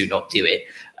footballers do not do it.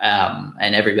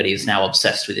 And everybody is now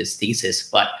obsessed with his thesis.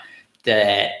 But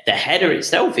the header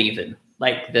itself, even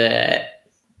the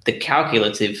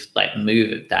calculative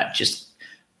move of that, just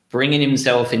bringing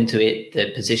himself into it,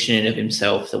 the positioning of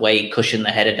himself, the way he cushioned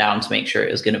the header down to make sure it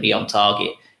was going to be on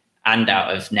target and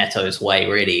out of Neto's way.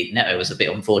 Really, Neto was a bit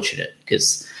unfortunate,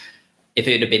 because if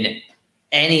it would have been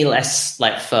any less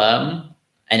firm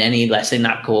and any less in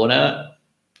that corner,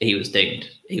 he was doomed.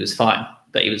 He was fine,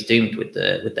 but he was doomed with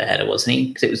the header, wasn't he?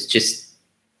 Because it was just,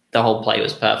 the whole play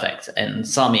was perfect. And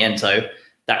Sarmiento,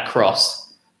 that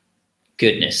cross,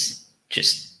 goodness,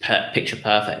 just picture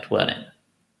perfect, weren't it?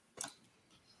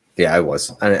 Yeah, it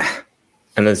was.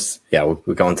 And as we'll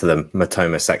go on to the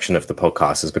Mitoma section of the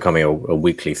podcast as becoming a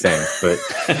weekly thing, but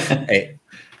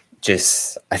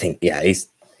I think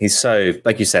he's so,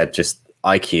 like you said, just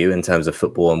IQ in terms of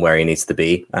football and where he needs to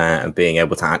be, and being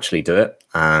able to actually do it.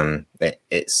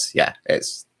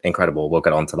 It's incredible. We'll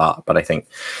get on to that. But I think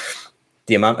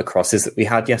the amount of crosses that we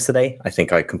had yesterday, I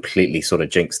think I completely sort of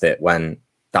jinxed it when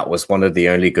that was one of the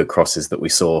only good crosses that we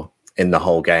saw in the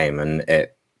whole game. And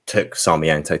it took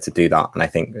Sarmiento to do that. And I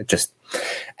think it just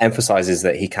emphasizes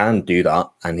that he can do that,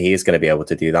 and he is going to be able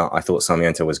to do that. I thought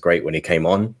Sarmiento was great when he came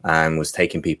on and was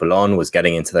taking people on, was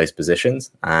getting into those positions.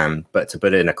 But to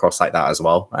put it in a cross like that as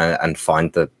well, and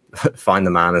find the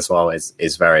man as well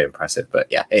is very impressive. But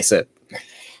yeah, it's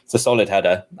it's a solid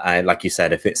header. And like you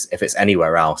said, if it's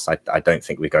anywhere else, I don't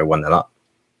think we go 1-0 up.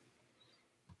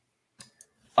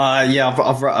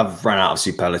 I've run out of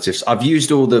superlatives. I've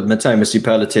used all the Mitoma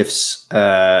superlatives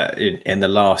in the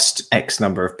last X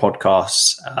number of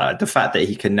podcasts. The fact that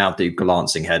he can now do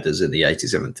glancing headers in the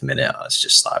 87th minute, I was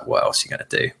just like, what else are you going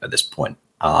to do at this point?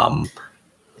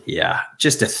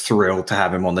 Just a thrill to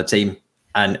have him on the team.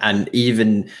 And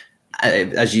even,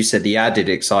 as you said, the added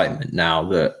excitement now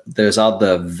that there's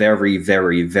other very,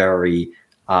 very, very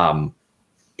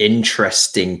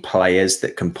interesting players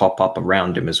that can pop up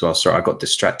around him as well. Sorry, I got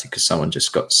distracted because someone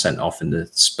just got sent off in the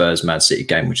Spurs-Man City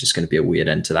game, which is going to be a weird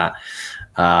end to that.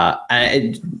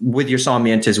 And with your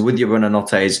Sarmientes, with your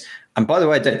Buonanottes, and by the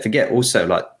way, don't forget also,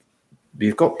 like,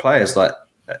 you've got players like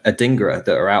Adingra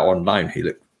that are out on loan who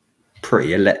look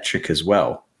pretty electric as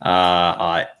well.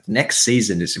 Next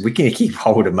season, we can keep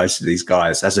hold of most of these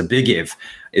guys as a big if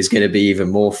is going to be even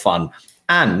more fun.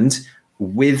 And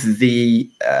with the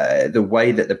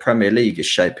way that the Premier League is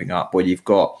shaping up, where you've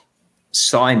got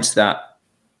sides that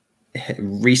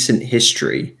recent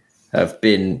history have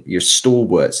been your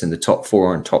stalwarts in the top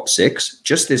 4 and top 6.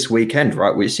 Just this weekend,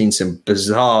 right, we've seen some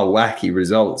bizarre, wacky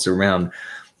results around.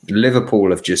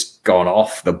 Liverpool have just gone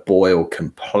off the boil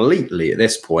completely at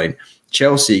this point.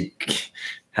 Chelsea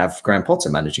have Graham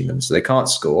Potter managing them, so they can't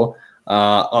score.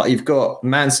 You've got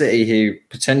Man City, who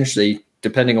potentially,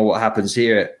 depending on what happens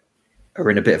here, are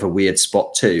in a bit of a weird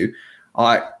spot too.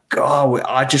 I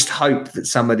just hope that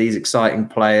some of these exciting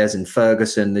players and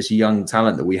Ferguson, this young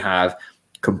talent that we have,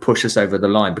 can push us over the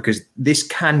line, because this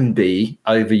can be,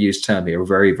 overused term here, a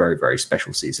very, very, very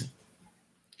special season.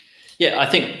 Yeah, I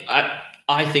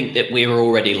think that we're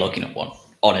already looking at one.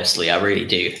 Honestly, I really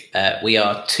do. We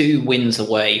are 2 wins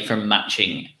away from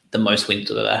matching the most wins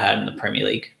we've ever had in the Premier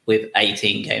League with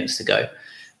 18 games to go.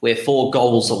 We're 4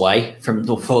 goals away from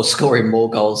scoring more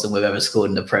goals than we've ever scored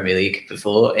in the Premier League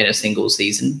before in a single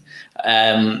season.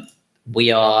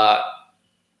 We are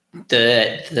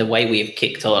the way we've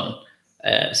kicked on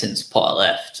since Potter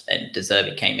left and De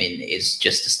Zerbi came in is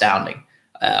just astounding.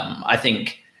 I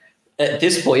think at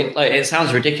this point, like, it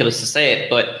sounds ridiculous to say it,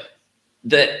 but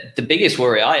the biggest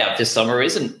worry I have this summer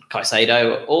isn't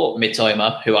Caicedo or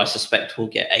Mitoma, who I suspect will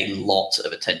get a lot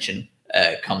of attention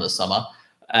come the summer.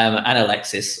 And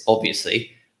Alexis,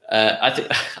 obviously.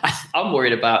 I'm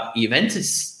worried about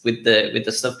Juventus with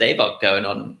the stuff they've got going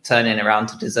on, turning around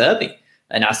to De Zerbi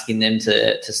and asking them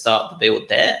to start the build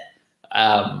there,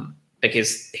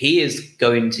 because he is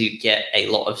going to get a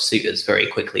lot of suitors very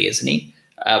quickly, isn't he?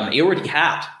 He already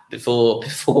had before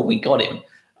we got him.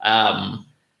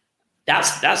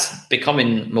 That's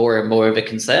becoming more and more of a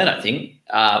concern, I think,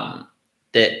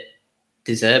 that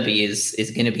De Zerbi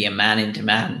is going to be a man in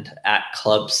demand at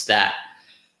clubs that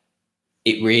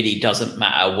it really doesn't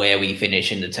matter where we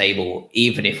finish in the table.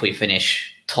 Even if we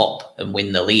finish top and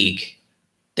win the league,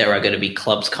 there are going to be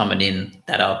clubs coming in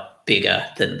that are bigger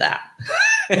than that.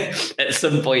 At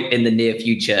some point in the near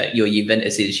future, your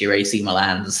Juventuses, your AC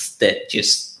Milans, that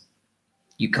just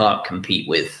you can't compete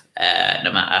with,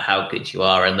 no matter how good you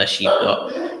are, unless you've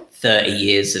got 30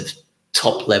 years of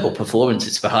top level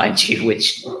performances behind you,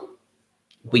 which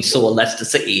we saw Leicester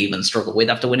City even struggle with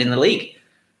after winning the league.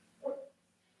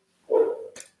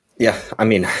 Yeah, I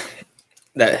mean,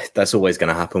 that's always going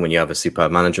to happen when you have a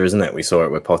superb manager, isn't it? We saw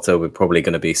it with Potter. We're probably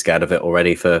going to be scared of it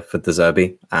already for De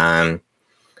Zerbi.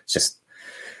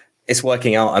 It's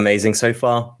working out amazing so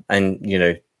far. And, you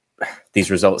know, these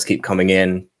results keep coming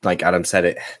in. Like Adam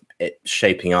said, it's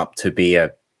shaping up to be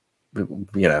a,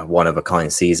 you know, one of a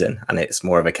kind season. And it's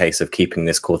more of a case of keeping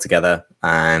this core together.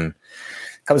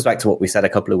 Comes back to what we said a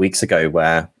couple of weeks ago,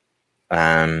 where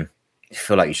you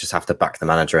feel like you just have to back the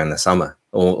manager in the summer,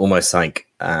 or almost like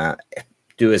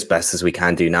do as best as we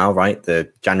can do now, right? The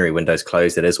January window's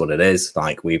closed. It is what it is.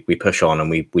 Like we push on and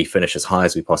we finish as high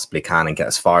as we possibly can and get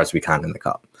as far as we can in the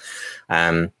cup.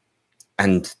 And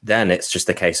then it's just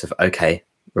a case of, okay,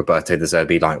 Roberto De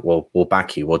Zerbi, like, we'll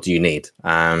back you. What do you need?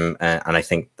 And I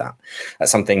think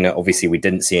that's something that obviously we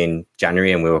didn't see in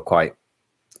January, and we were quite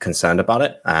concerned about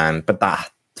it. But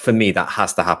that, for me, that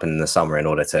has to happen in the summer in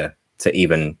order to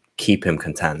even keep him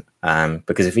content.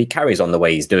 Because if he carries on the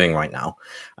way he's doing right now,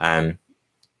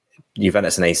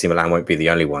 Juventus and AC Milan won't be the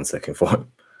only ones looking for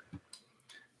him.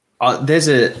 There's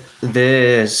a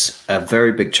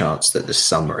very big chance that this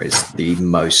summer is the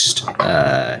most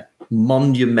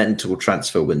monumental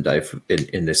transfer window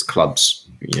in this club's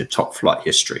top flight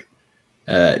history.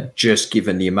 Just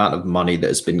given the amount of money that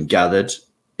has been gathered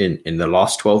in the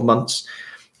last 12 months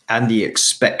and the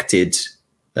expected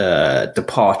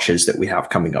departures that we have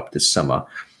coming up this summer.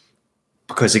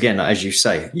 Because again, as you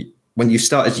say, when you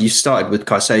started with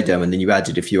Caicedo, and then you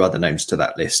added a few other names to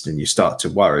that list, and you start to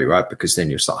worry, right? Because then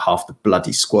you're like half the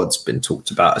bloody squad's been talked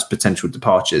about as potential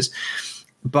departures.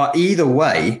 But either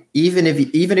way, even if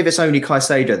it's only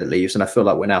Caicedo that leaves, and I feel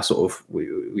like we're now sort of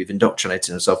we've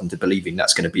indoctrinated ourselves into believing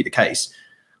that's going to be the case.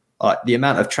 The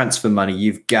amount of transfer money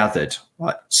you've gathered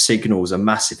signals are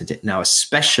massive now,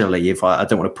 especially if I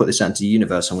don't want to put this out into the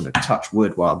universe. I want to touch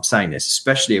wood while I'm saying this,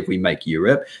 especially if we make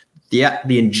Europe.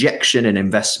 The injection and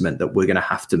investment that we're going to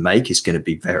have to make is going to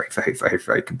be very, very, very,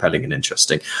 very compelling and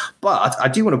interesting. But I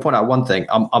do want to point out one thing.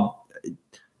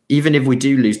 Even if we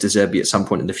do lose De Zerbi at some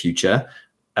point in the future,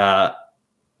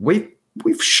 we've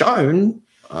shown,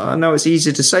 I know it's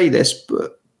easy to say this,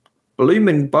 but Bloom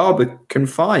and Barber can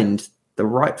find the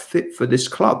right fit for this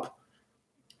club.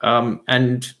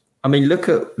 And I mean, look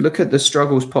at the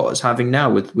struggles Potter's having now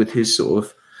with his sort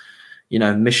of,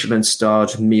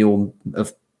 Michelin-starred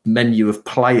menu of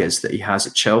players that he has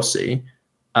at Chelsea.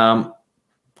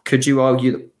 Could you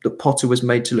argue that Potter was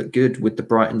made to look good with the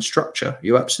Brighton structure?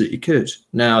 You absolutely could.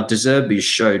 Now, De Zerbi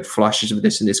showed flashes of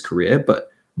this in his career, but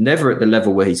never at the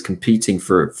level where he's competing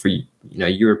for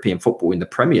European football in the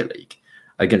Premier League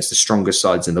against the strongest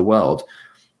sides in the world.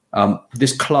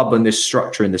 This club and this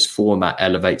structure and this format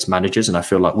elevates managers, and I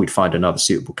feel like we'd find another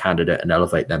suitable candidate and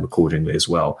elevate them accordingly as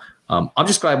well. I'm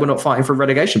just glad we're not fighting for a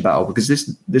relegation battle, because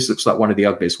this looks like one of the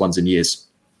ugliest ones in years.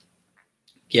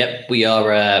 Yep, we are.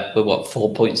 We're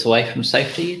 4 points away from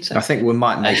safety. I think we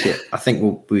might make it. I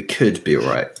think we could be all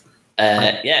right.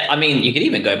 Yeah, I mean, you could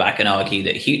even go back and argue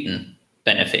that Houghton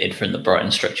benefited from the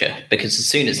Brighton structure, because as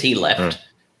soon as he left,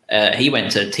 he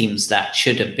went to teams that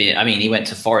should have been. I mean, he went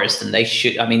to Forest, and they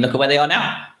should. I mean, look at where they are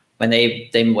now. When they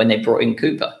brought in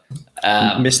Cooper,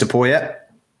 Mr. Poyet.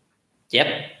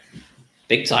 Yep,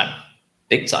 big time.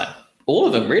 All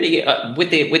of them really, with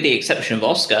the exception of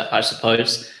Oscar, I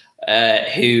suppose,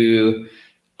 who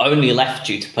only left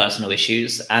due to personal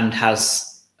issues and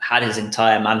has had his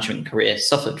entire management career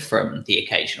suffered from the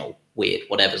occasional weird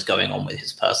whatever's going on with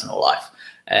his personal life.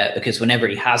 Because whenever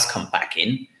he has come back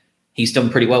in, he's done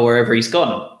pretty well wherever he's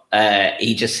gone.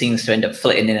 He just seems to end up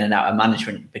flitting in and out of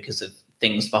management because of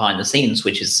things behind the scenes,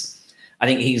 which is, I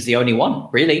think he's the only one,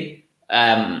 really.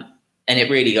 And it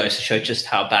really goes to show just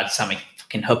how bad Sami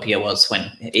fucking Hyypiä was when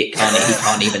he can't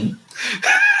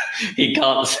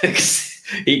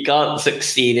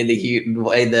succeed in the Houghton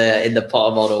in the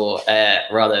Potter model,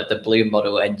 rather the Bloom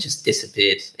model, and just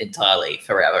disappeared entirely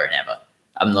forever and ever.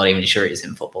 I'm not even sure he's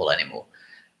in football anymore.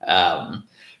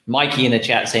 Mikey in the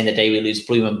chat saying the day we lose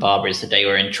Bloom and Barber is the day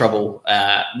we're in trouble.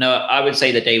 No, I would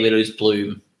say the day we lose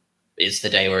Bloom is the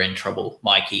day we're in trouble,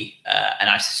 Mikey. And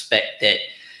I suspect that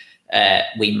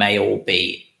we may all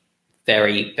be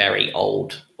very, very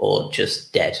old or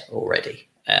just dead already,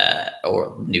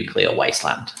 or nuclear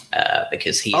wasteland,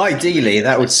 because ideally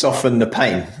that would soften the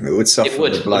pain. It would soften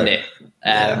the blow. Wouldn't it?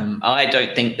 I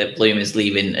don't think that Bloom is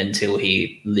leaving until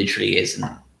he literally isn't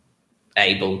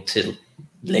able to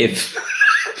live.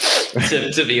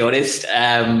 to be honest,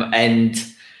 and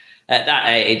at that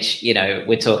age,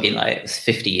 we're talking like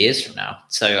 50 years from now.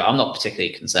 So I'm not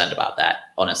particularly concerned about that,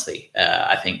 honestly.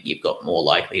 I think you've got more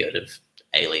likelihood of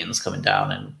aliens coming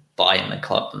down and buying the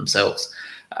club themselves.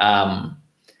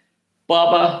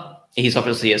 Barber, he's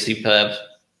obviously a superb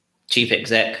chief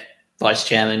exec, vice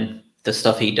chairman. The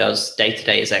stuff he does day to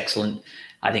day is excellent.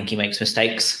 I think he makes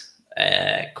mistakes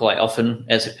quite often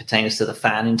as it pertains to the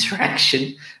fan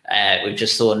interaction. We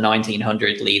just saw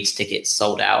 1,900 Leeds tickets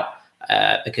sold out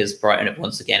because Brighton have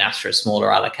once again asked for a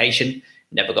smaller allocation,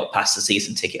 never got past the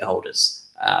season ticket holders.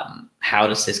 How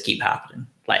does this keep happening?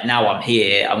 Like, now I'm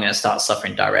here, I'm going to start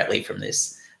suffering directly from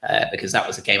this because that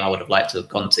was a game I would have liked to have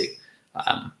gone to.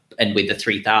 And with the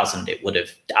 3,000, it would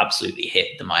have absolutely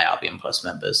hit the My Albion Plus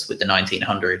members. With the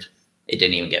 1,900, it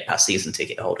didn't even get past season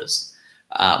ticket holders.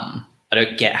 I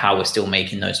don't get how we're still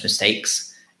making those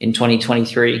mistakes in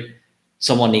 2023.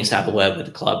 Someone needs to have a word with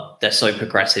the club. They're so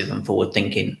progressive and forward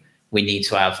thinking. We need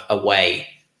to have a way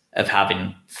of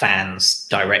having fans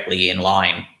directly in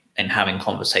line and having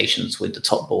conversations with the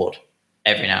top board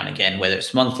every now and again, whether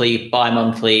it's monthly,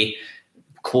 bi-monthly,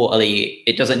 quarterly.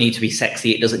 It doesn't need to be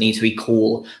sexy. It doesn't need to be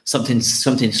cool. Something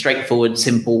straightforward,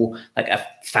 simple, like a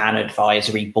fan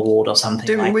advisory board or something.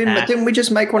 Didn't we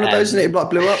just make one of those and it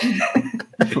blew up?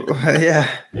 Yeah.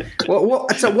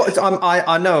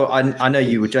 I know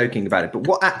you were joking about it, but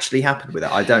what actually happened with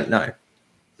it? I don't know.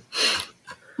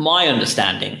 My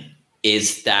understanding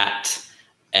is that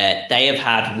they have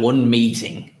had one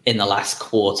meeting in the last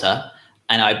quarter,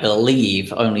 and I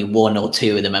believe only one or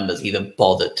two of the members even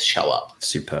bothered to show up.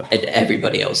 Superb. And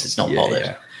everybody else is not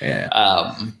bothered.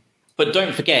 Yeah. But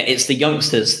don't forget, it's the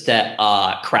youngsters that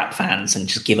are crap fans and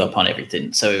just give up on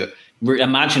everything. So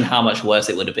imagine how much worse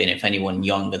it would have been if anyone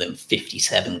younger than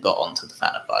 57 got onto the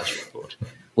fan advisory board.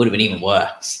 Would have been even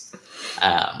worse.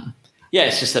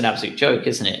 It's just an absolute joke,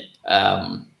 isn't it?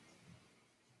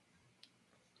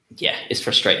 It's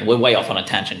frustrating. We're way off on a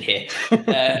tangent here.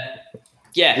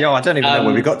 I don't even know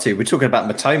where we got to. We're talking about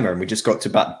Matoma and we just got to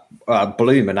about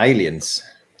Bloom and aliens.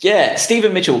 Yeah,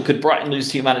 Stephen Mitchell, could Brighton lose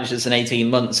 2 managers in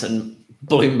 18 months and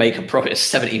Bloom make a profit of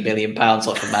 £70 million off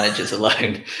of managers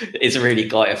alone? It's really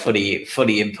quite a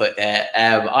funny input there.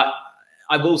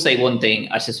 I will say one thing.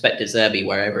 I suspect De Zerbi,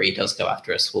 wherever he does go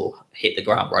after us, will hit the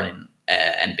ground running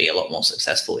and be a lot more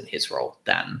successful in his role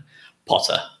than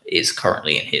Potter is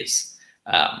currently in his.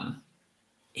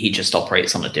 He just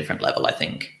operates on a different level, I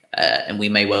think. And we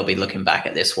may well be looking back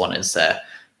at this one as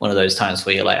one of those times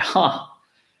where you're like,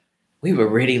 we were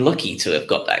really lucky to have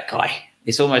got that guy.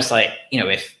 It's almost like,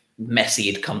 if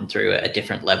Messi had come through at a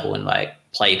different level and like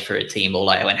played for a team, or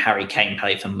like when Harry Kane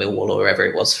played for Millwall or wherever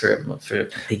it was for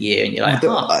a year, and you're like, the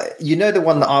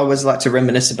one that I always like to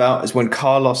reminisce about is when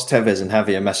Carlos Tevez and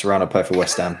Javier Mascherano play for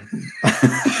West Ham.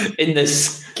 In the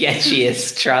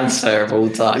sketchiest transfer of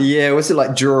all time. Yeah, was it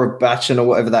like Jura Bachin or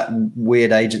whatever that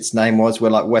weird agent's name was,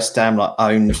 where like West Ham like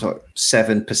owned like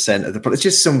 7% of the product? It's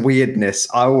just some weirdness.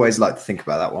 I always like to think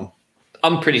about that one.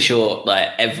 I'm pretty sure like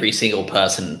every single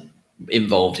person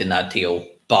involved in that deal,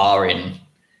 barring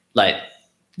like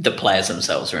the players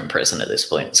themselves, are in prison at this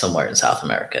point somewhere in South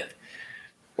America.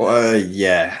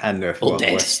 Yeah, and or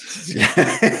dead.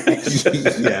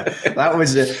 That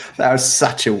was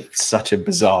such a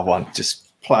bizarre one.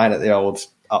 Just playing at the old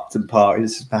Upton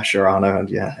parties, Mascherano,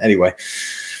 and anyway.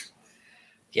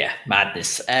 Yeah,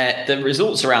 madness. The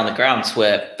results around the grounds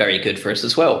were very good for us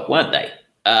as well, weren't they?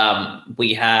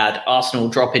 We had Arsenal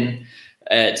dropping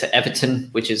to Everton,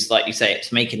 which is, like you say,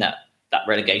 it's making that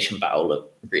relegation battle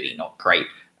look really not great.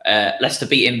 Leicester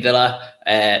beating Villa,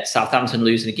 Southampton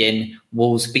losing again,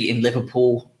 Wolves beating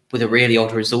Liverpool with a really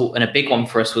odd result, and a big one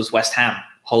for us was West Ham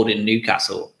holding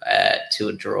Newcastle to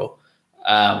a draw.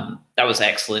 That was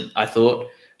excellent, I thought.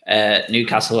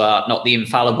 Newcastle are not the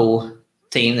infallible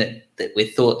team that we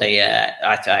thought they.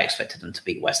 I expected them to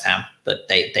beat West Ham, but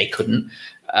they couldn't.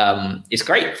 It's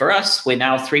great for us. We're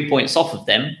now 3 points off of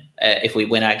them if we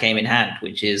win our game in hand,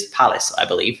 which is Palace, I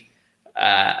believe.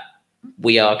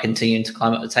 We are continuing to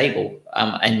climb up the table.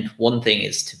 And one thing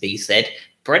is to be said,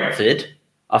 Brentford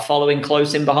are following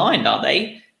close in behind, aren't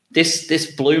they?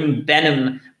 This Bloom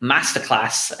Benham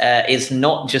masterclass is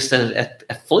not just a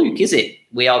fluke, is it?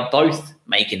 We are both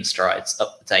making strides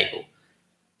up the table.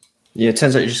 Yeah, it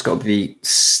turns out you just got to be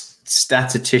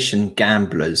statistician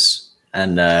gamblers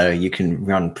and you can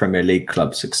run Premier League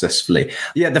clubs successfully.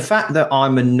 Yeah, the fact that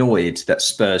I'm annoyed that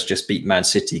Spurs just beat Man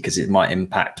City because it might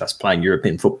impact us playing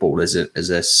European football is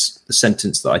a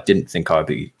sentence that I didn't think I'd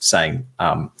be saying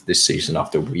this season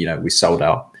after we sold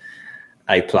out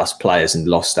A+ players and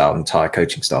lost our entire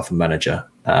coaching staff and manager.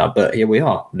 But here we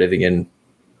are living in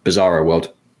bizarro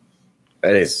world.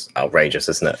 It is outrageous,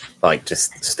 isn't it? Like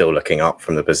just still looking up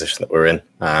from the position that we're in.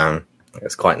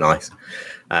 It's quite nice.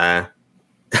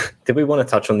 Did we want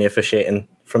to touch on the officiating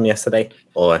from yesterday?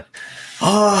 Or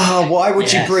why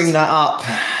would you bring that up?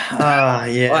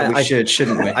 We should,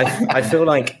 shouldn't we? I feel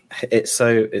like it's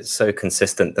so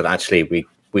consistent that actually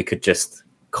we could just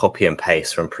copy and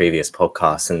paste from previous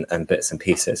podcasts and bits and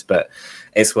pieces, but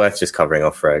it's worth just covering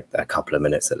off for a couple of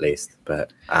minutes at least.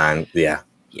 But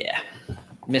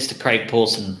Mr. Craig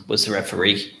Pawson was the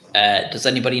referee. Does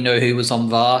anybody know who was on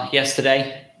VAR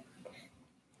yesterday?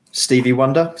 Stevie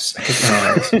Wonder? It's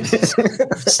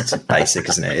basic,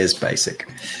 isn't it? It is basic.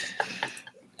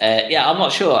 I'm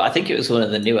not sure. I think it was one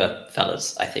of the newer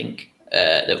fellas, I think,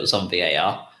 that was on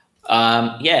VAR.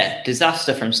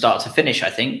 Disaster from start to finish, I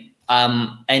think.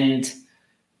 And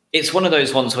it's one of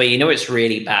those ones where it's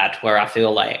really bad, where I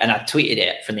feel like, and I tweeted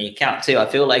it from the account too, I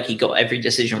feel like he got every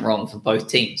decision wrong for both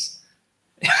teams.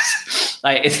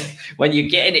 Like it's when you're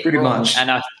getting it pretty wrong, much. and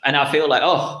I feel like,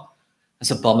 that's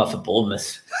a bomber for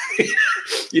Bournemouth.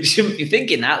 You shouldn't be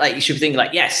thinking that. Like you should be thinking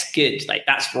like, yes, good, like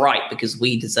that's right because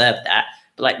we deserve that.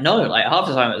 But like no, like half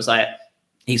the time it was like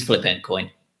he's flipping a coin.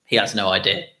 He has no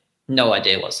idea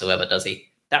whatsoever, does he?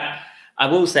 That I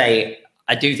will say,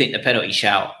 I do think the penalty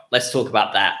shout. Let's talk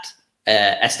about that.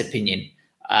 Estepinian.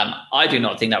 I do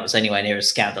not think that was anywhere near as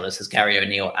scandalous as Gary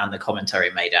O'Neill and the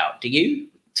commentary made out. Do you?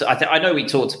 So I know we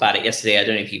talked about it yesterday. I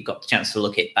don't know if you got the chance to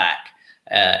look it back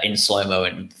in slow-mo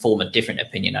and form a different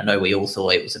opinion. I know we all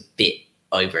thought it was a bit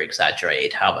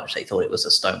over-exaggerated how much they thought it was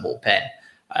a Stonewall pen.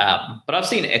 But I've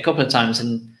seen it a couple of times,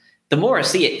 and the more I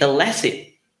see it, the less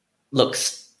it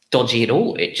looks dodgy at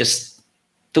all. It just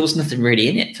there was nothing really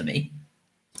in it for me.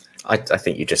 I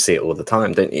think you just see it all the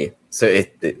time, don't you? So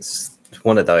it's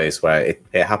one of those where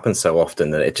it happens so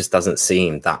often that it just doesn't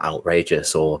seem that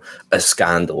outrageous or a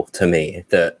scandal to me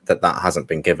that hasn't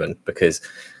been given, because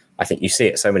I think you see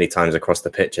it so many times across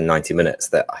the pitch in 90 minutes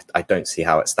that I don't see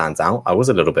how it stands out. I was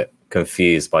a little bit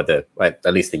confused by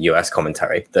at least the US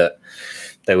commentary, that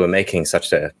they were making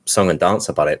such a song and dance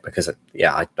about it, because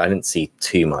I didn't see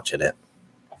too much in it.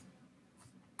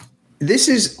 This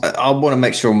is, I want to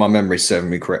make sure my memory's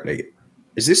serving me correctly.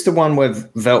 Is this the one where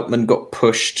Veltman got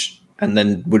pushed and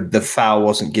then the foul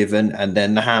wasn't given and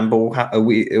then the handball? Are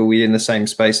we in the same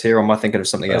space here, or am I thinking of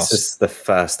something else? This is the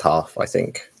first half, I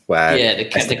think, where the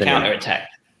counter attack.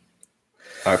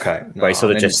 Okay. No, he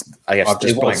sort of I guess I've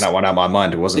just blanked that one out of my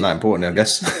mind. It wasn't that important, I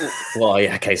guess. Well,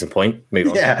 yeah, case in point. Move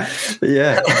on.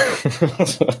 Yeah.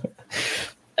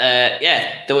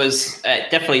 There was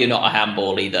definitely not a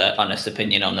handball either. Honest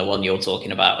opinion on the one you're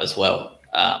talking about as well.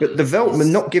 But the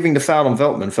Veltman, not giving the foul on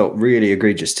Veltman felt really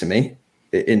egregious to me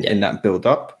in that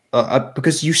build-up,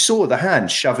 because you saw the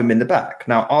hand shove him in the back.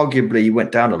 Now, arguably, he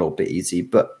went down a little bit easy,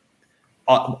 but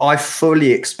I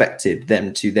fully expected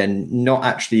them to then not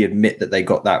actually admit that they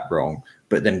got that wrong,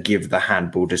 but then give the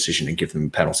handball decision and give them a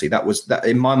penalty. That was that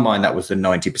in my mind. That was the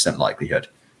 90% likelihood.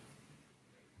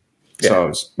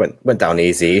 Yeah, so went down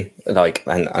easy, and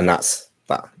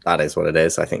that is what it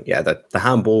is. I think, the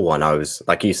handball one, I was,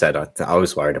 like you said, I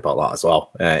was worried about that as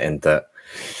well, and that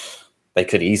they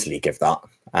could easily give that.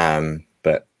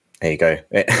 But there you go.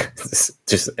 It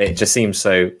just seems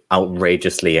so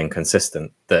outrageously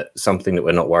inconsistent that something that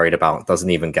we're not worried about doesn't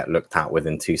even get looked at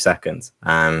within 2 seconds.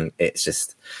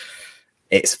 It's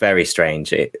very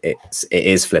strange. It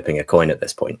is flipping a coin at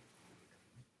this point.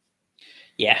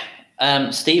 Yeah.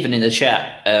 Stephen in the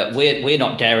chat, we're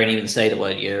not daring even say the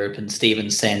word Europe, and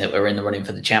Stephen's saying that we're in the running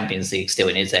for the Champions League still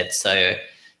in his head. So,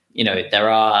 there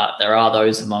are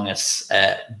those among us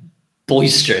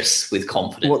boisterous with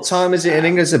confidence. What time is it in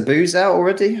England? Is the booze out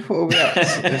already? What are we at?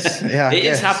 It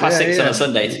is 6:30 on a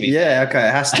Sunday, to be fair. Okay,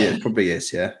 it has to. It probably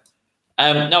is, yeah.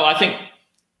 No, I think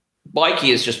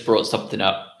Mikey has just brought something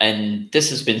up, and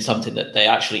this has been something that they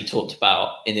actually talked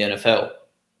about in the NFL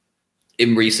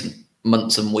in recent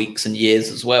months and weeks and years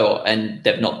as well, and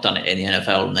they've not done it in the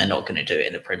NFL, and they're not going to do it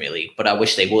in the Premier League, but I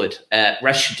wish they would.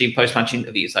 Rest should do post-match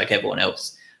interviews like everyone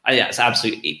else. I think that's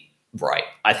absolutely right.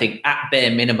 I think at bare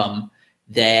minimum,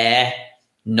 their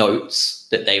notes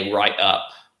that they write up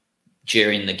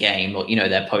during the game, or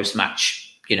their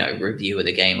post-match review of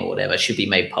the game or whatever, should be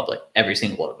made public, every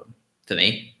single one of them, for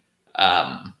me,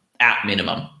 at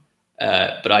minimum.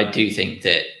 But I do think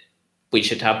that we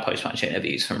should have post-match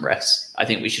interviews from refs. I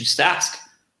think we should just ask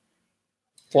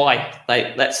why.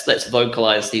 Let's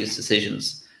vocalize these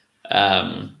decisions,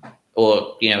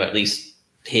 or at least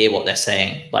hear what they're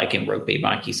saying. Like in rugby,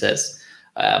 Mikey says.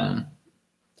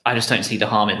 I just don't see the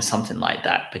harm in something like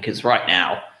that, because right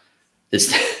now,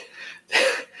 there's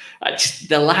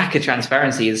the lack of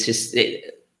transparency is just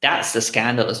that's the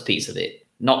scandalous piece of it.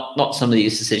 Not some of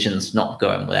these decisions not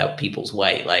going without people's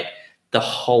way. Like the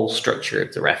whole structure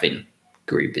of the reffing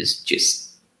group is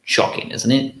just shocking,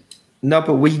 isn't it? No,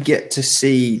 but we get to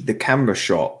see the camera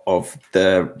shot of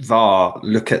the VAR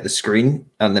look at the screen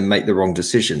and then make the wrong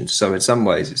decision. So in some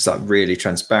ways, it's like really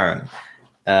transparent.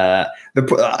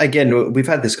 But again, we've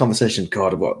had this conversation,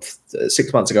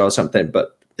 6 months ago or something,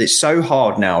 but it's so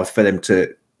hard now for them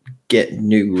to get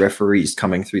new referees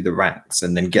coming through the ranks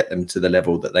and then get them to the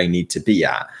level that they need to be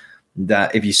at,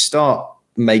 that if you start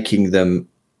making them,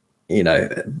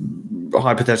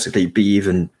 hypothetically be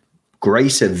even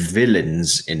greater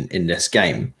villains in this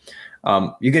game,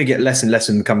 you're going to get less and less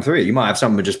of them come through. You might have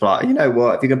someone just be like, you know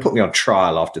what, if you're going to put me on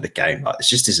trial after the game, like, it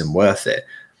just isn't worth it.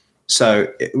 So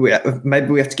maybe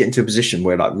we have to get into a position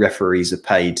where like referees are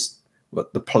paid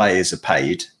what the players are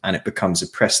paid, and it becomes a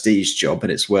prestige job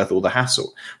and it's worth all the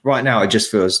hassle. Right now, it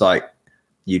just feels like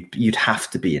you'd have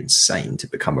to be insane to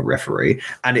become a referee,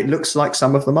 and it looks like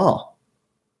some of them are.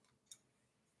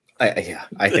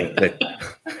 I think that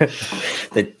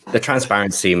the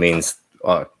transparency means,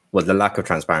 the lack of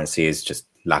transparency is just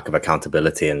lack of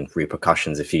accountability and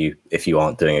repercussions if you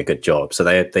aren't doing a good job. So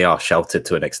they are sheltered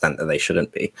to an extent that they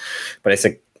shouldn't be. But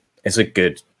it's a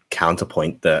good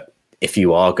counterpoint that if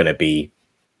you are going to be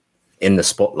in the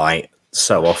spotlight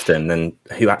so often, then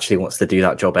who actually wants to do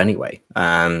that job anyway?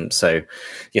 So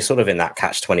you're sort of in that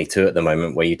catch-22 at the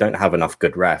moment where you don't have enough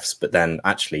good refs, but then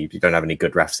actually you don't have any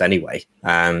good refs anyway.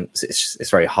 So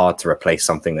it's very hard to replace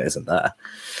something that isn't there.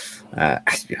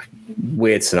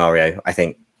 Weird scenario. I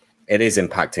think it is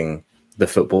impacting the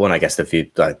football and I guess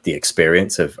the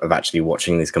experience of actually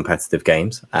watching these competitive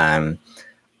games.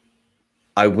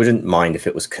 I I wouldn't mind if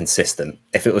it was consistent.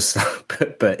 If it was,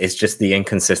 but it's just the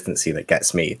inconsistency that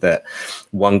gets me. That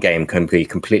one game can be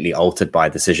completely altered by a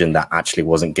decision that actually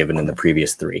wasn't given in the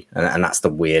previous three, and that's the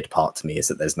weird part to me, is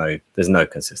that there's no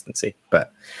consistency.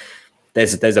 But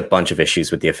there's a bunch of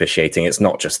issues with the officiating. It's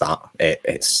not just that.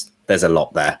 There's a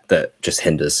lot there that just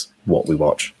hinders what we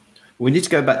watch. We need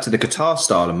to go back to the Qatar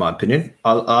style, in my opinion.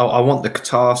 I want the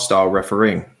Qatar style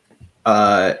refereeing.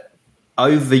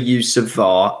 Overuse of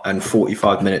VAR and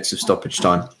 45 minutes of stoppage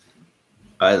time.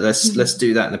 Let's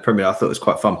do that in the Premier. I thought it was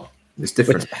quite fun. It's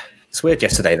different. It's weird.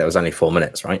 Yesterday there was only 4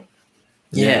 minutes, right?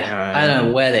 Yeah, I don't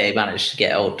know where they managed to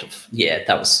get hold of. Yeah,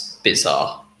 that was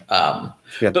bizarre.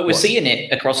 But we're seeing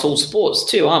it across all sports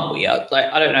too, aren't we?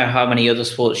 I don't know how many other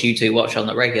sports you two watch on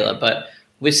the regular, but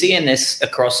we're seeing this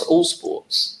across all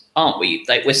sports, aren't we?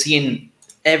 Like, we're seeing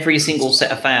every single set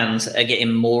of fans are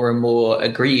getting more and more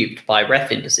aggrieved by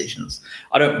reffing decisions.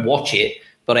 I don't watch it,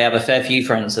 but I have a fair few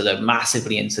friends that are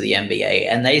massively into the NBA,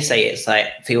 and they say it's like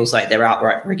feels like they're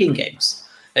outright rigging games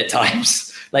at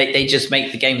times. Like, they just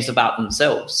make the games about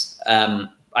themselves.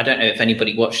 I don't know if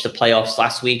anybody watched the playoffs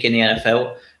last week in the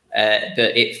NFL, but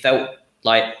it felt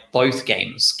like both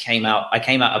games came out. I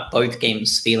came out of both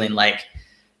games feeling like,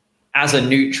 as a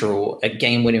neutral, a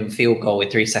game-winning field goal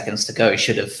with 3 seconds to go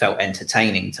should have felt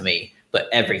entertaining to me, but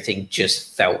everything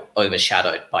just felt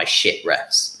overshadowed by shit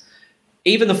refs.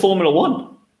 Even the Formula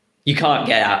One, you can't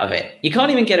get out of it. You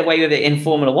can't even get away with it in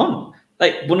Formula One.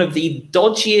 Like, one of the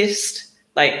dodgiest,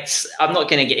 like, I'm not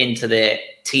going to get into the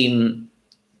team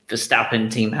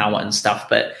Verstappen, team Hamilton stuff,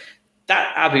 but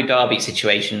that Abu Dhabi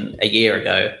situation a year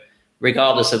ago,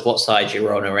 regardless of what side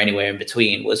you're on or anywhere in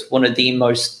between, was one of the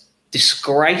most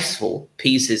disgraceful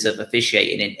pieces of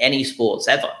officiating in any sports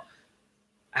ever.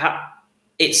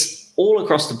 It's all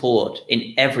across the board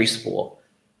in every sport.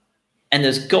 And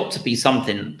there's got to be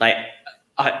something like,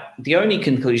 the only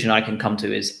conclusion I can come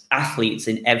to is athletes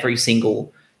in every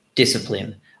single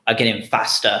discipline are getting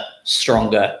faster,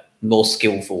 stronger, more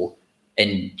skillful,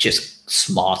 and just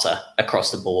smarter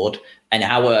across the board. And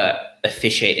our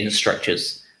officiating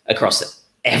structures across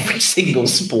every single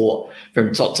sport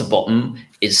from top to bottom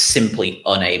is simply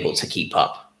unable to keep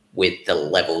up with the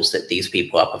levels that these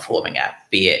people are performing at,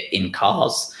 be it in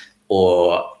cars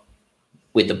or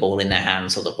with the ball in their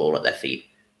hands or the ball at their feet.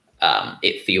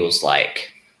 It feels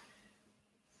like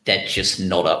they're just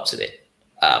not up to it.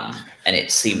 And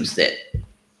it seems that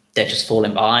they're just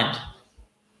falling behind.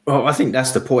 Well, I think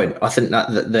that's the point. I think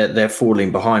that they're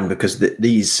falling behind because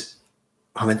these,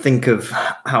 I mean, think of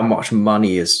how much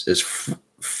money has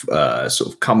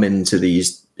sort of come into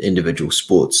these individual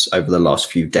sports over the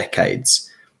last few decades.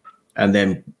 And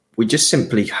then we just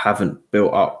simply haven't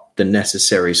built up the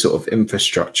necessary sort of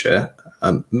infrastructure.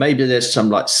 Maybe there's some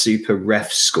like super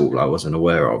ref school I wasn't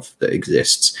aware of that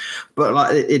exists, but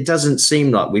like it doesn't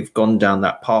seem like we've gone down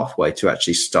that pathway to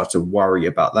actually start to worry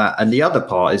about that. And the other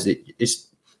part is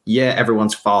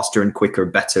everyone's faster and quicker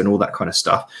and better and all that kind of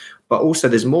stuff. But also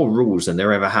there's more rules than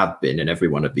there ever have been in every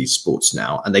one of these sports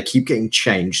now. And they keep getting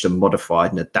changed and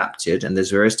modified and adapted. And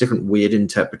there's various different weird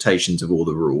interpretations of all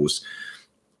the rules.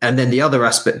 And then the other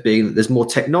aspect being that there's more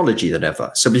technology than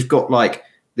ever. So we've got like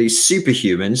these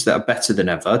superhumans that are better than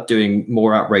ever, doing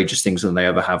more outrageous things than they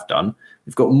ever have done.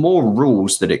 We've got more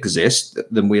rules that exist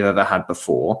than we've ever had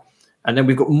before. And then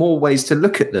we've got more ways to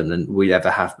look at them than we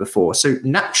ever have before. So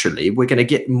naturally, we're going to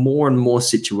get more and more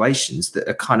situations that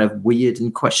are kind of weird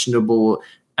and questionable,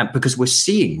 and because we're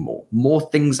seeing more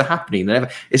things are happening than ever.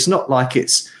 It's not like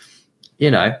it's,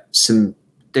 some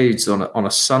dudes on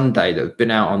a Sunday that have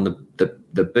been out on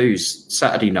the booze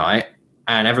Saturday night,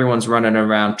 and everyone's running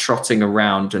around, trotting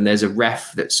around, and there's a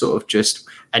ref that sort of just,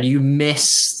 and he's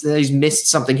missed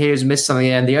something here, he's missed something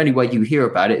there, and the only way you hear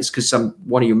about it is because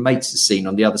one of your mates is seen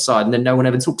on the other side, and then no one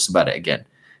ever talks about it again.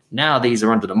 Now these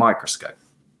are under the microscope.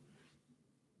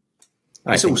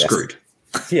 It's all screwed.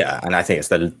 Yeah, and I think it's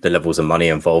the levels of money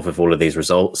involved with all of these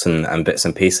results and bits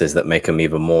and pieces that make them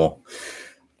even more,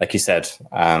 like you said,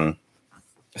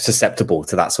 susceptible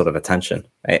to that sort of attention.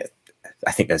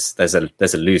 I think there's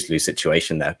a lose-lose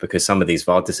situation there, because some of these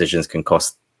VAR decisions can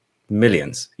cost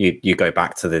millions. You go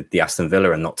back to the Aston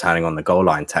Villa and not turning on the goal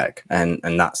line tech, and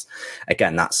that's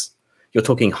you're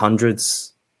talking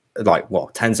hundreds,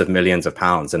 tens of millions of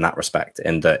pounds in that respect,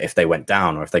 in that if they went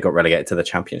down or if they got relegated to the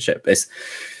Championship. It's,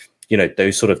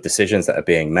 those sort of decisions that are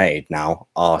being made now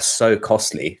are so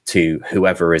costly to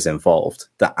whoever is involved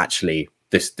that actually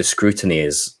the scrutiny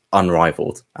is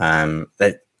unrivaled.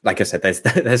 Like I said,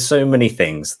 there's so many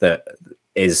things that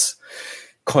is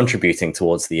contributing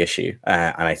towards the issue,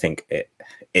 and I think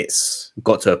it's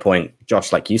got to a point,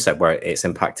 Josh, like you said, where it's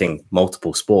impacting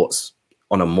multiple sports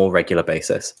on a more regular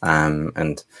basis,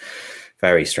 and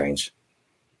very strange.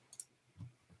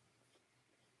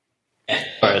 Yeah,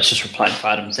 I was just replying to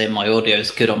Adam saying my audio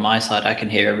is good on my side. I can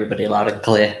hear everybody loud and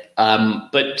clear.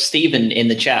 But Stephen in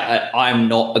the chat, I'm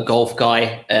not a golf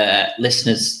guy.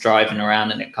 Listeners driving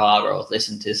around in a car or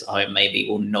listen to this, I maybe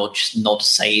will nod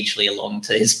sagely along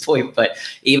to his point. But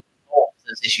even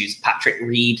there's issues. Patrick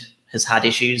Reed has had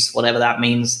issues, whatever that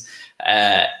means.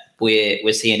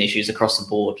 We're seeing issues across the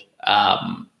board.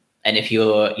 And if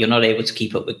you're not able to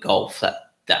keep up with golf,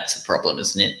 that's a problem,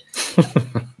 isn't it?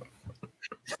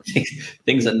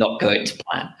 Things are not going to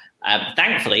plan.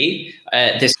 Thankfully,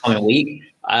 this coming week,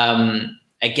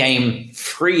 a game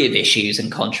free of issues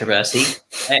and controversy.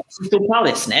 Crystal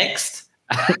Palace next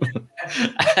at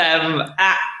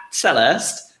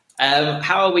Selhurst.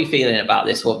 How are we feeling about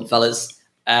this one, fellas?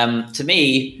 To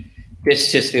me,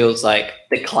 this just feels like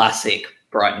the classic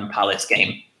Brighton Palace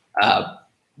game.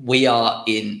 We are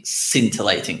in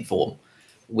scintillating form.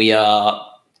 We are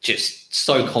just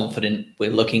so confident.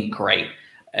 We're looking great.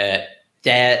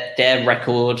 Their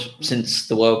record since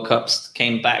the World Cups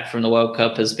came back from the World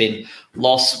Cup has been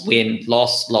loss, win,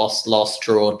 loss,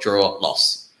 draw,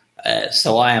 loss.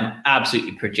 So I am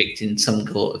absolutely predicting some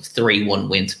sort of 3-1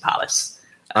 win to Palace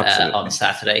on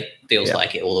Saturday. Feels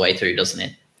like it all the way through, doesn't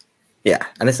it? Yeah,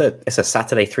 and it's a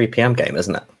Saturday 3 p.m. game,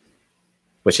 isn't it?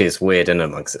 Which is weird in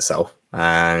amongst itself.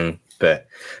 But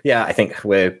yeah, I think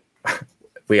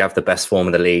we have the best form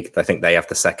of the league. I think they have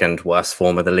the second worst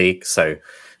form of the league. So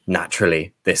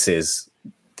naturally, this is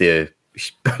the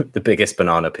biggest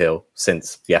banana peel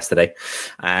since yesterday.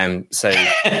 So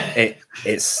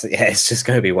it's just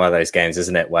going to be one of those games,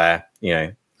 isn't it? Where,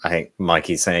 I think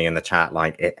Mikey's saying in the chat,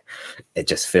 like it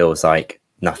just feels like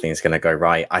nothing's going to go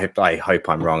right. I hope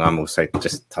I'm wrong. I'm also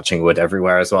just touching wood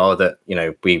everywhere as well that,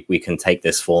 we can take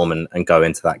this form and go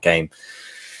into that game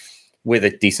with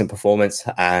a decent performance.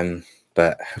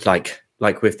 But like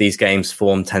with these games,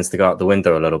 form tends to go out the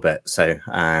window a little bit. So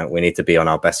we need to be on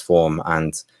our best form.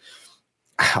 And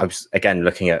I was, again,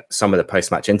 looking at some of the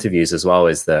post-match interviews as well,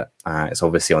 is that it's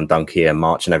obviously on Dunkey and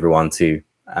March and everyone to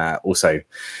also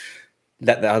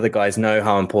let the other guys know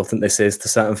how important this is to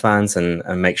certain fans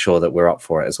and make sure that we're up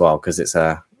for it as well, because it's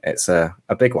a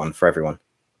big one for everyone.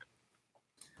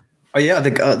 Oh yeah,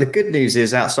 the good news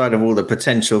is, outside of all the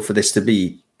potential for this to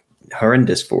be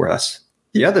horrendous for us,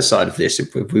 the other side of this,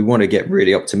 if we want to get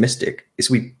really optimistic, is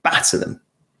we batter them.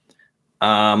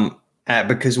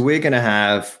 Because we're going to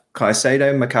have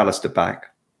Caicedo, McAllister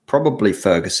back, probably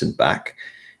Ferguson back,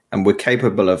 and we're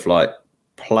capable of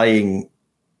playing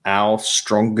our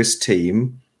strongest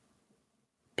team,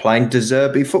 playing De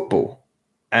Zerbi football.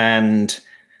 And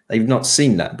they've not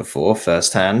seen that before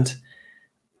firsthand.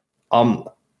 I'm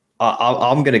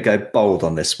going to go bold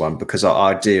on this one because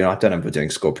I don't know if we're doing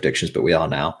score predictions, but we are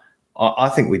now. I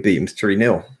think we beat him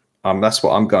 3-0. That's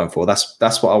what I'm going for. That's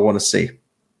what I want to see.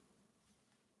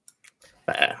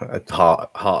 Heart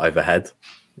overhead.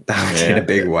 In a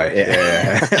big way.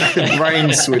 Yeah.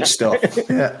 Brain switched off.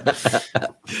 Yeah.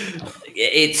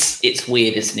 It's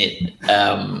weird, isn't it?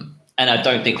 And I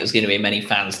don't think there's going to be many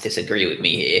fans disagree with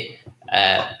me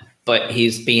here. But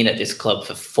he's been at this club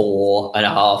for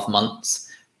 4.5 months.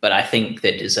 But I think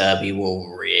that De Zerbi will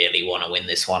really want to win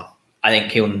this one. I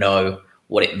think he'll know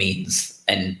what it means.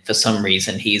 And for some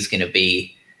reason, he's going to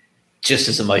be just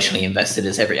as emotionally invested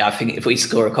as I think if we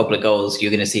score a couple of goals, you're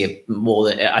going to see more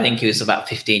than, I think he was about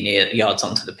 15 yards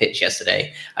onto the pitch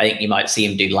yesterday. I think you might see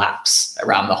him do laps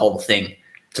around the whole thing.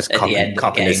 Just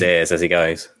cupping his ears as he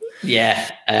goes. Yeah.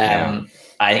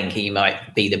 I think he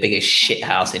might be the biggest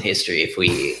shithouse in history if we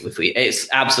it's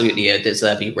absolutely a De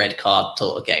Zerbi red card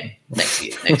sort of game next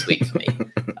week for me.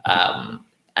 And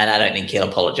I don't think he'll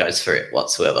apologize for it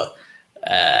whatsoever.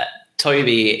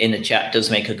 Toby in the chat does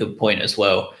make a good point as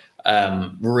well.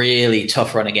 Really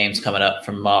tough run of games coming up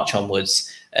from March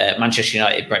onwards. Manchester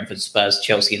United, Brentford, Spurs,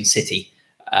 Chelsea and City.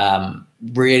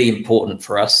 Really important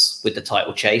for us with the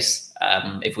title chase.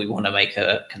 If we want to make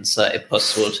a concerted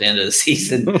push towards the end of the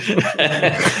season,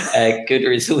 good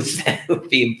results there would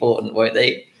be important, won't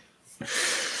they?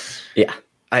 Yeah.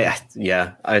 I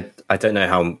don't know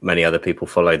how many other people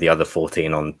follow the other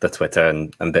 14 on the Twitter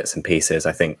and bits and pieces.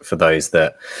 I think for those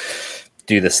that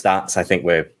do the stats, I think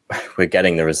we're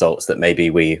getting the results that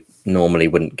maybe we normally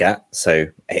wouldn't get. So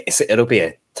it'll be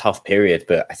a tough period,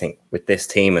 but I think with this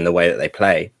team and the way that they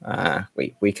play,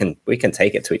 we can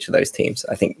take it to each of those teams.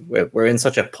 I think we're in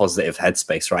such a positive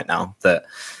headspace right now that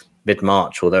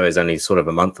mid-March, although it's only sort of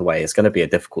a month away, it's going to be a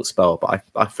difficult spell. But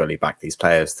I fully back these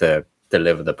players to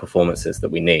deliver the performances that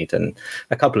we need, and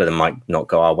a couple of them might not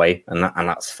go our way, and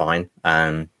that's fine.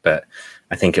 But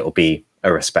I think it will be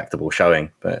a respectable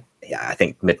showing. But yeah, I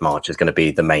think mid-March is going to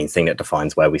be the main thing that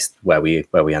defines where we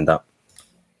end up.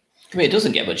 I mean, it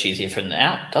doesn't get much easier from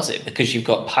out, does it? Because you've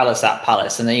got Palace at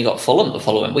Palace, and then you've got Fulham the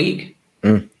following week.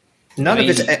 None of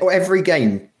it. Every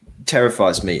game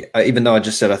terrifies me. Even though I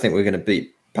just said I think we're going to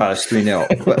beat Palace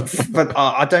 3-0, but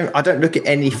I don't look at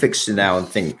any fixture now and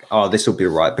think, oh, this will be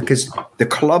right, because the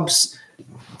clubs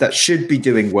that should be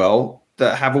doing well,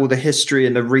 that have all the history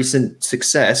and the recent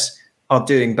success, are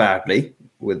doing badly,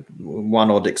 with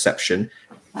one odd exception.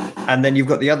 And then you've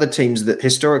got the other teams that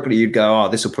historically you'd go, oh,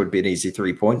 this will probably be an easy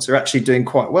 3 points. They're actually doing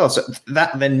quite well. So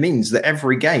that then means that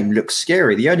every game looks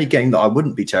scary. The only game that I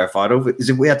wouldn't be terrified of is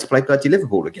if we had to play bloody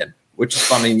Liverpool again, which is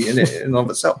funny in and of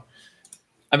itself.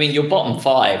 I mean, your bottom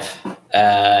 5,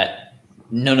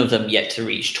 none of them yet to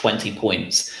reach 20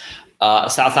 points.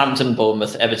 Southampton,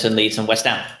 Bournemouth, Everton, Leeds, and West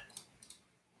Ham.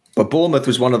 But Bournemouth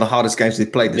was one of the hardest games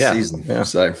they've played this season. Yeah.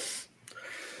 So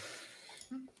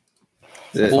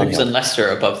Wolves and Leicester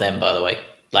are above them, by the way.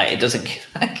 Like, it doesn't.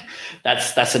 Like,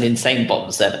 that's an insane bottom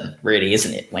 7, really,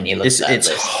 isn't it? When you look at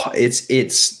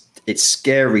it's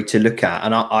scary to look at,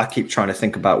 and I keep trying to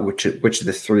think about which of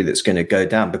the 3 that's going to go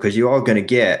down, because you are going to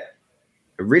get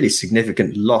a really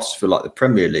significant loss for like the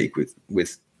Premier League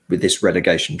with this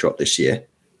relegation drop this year,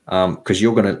 because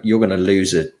you're gonna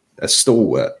lose a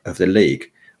stalwart of the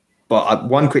league. But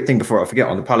one quick thing before I forget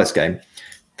on the Palace game.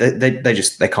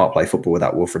 They can't play football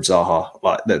without Wilfred Zaha,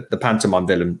 like the pantomime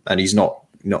villain, and he's not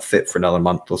fit for another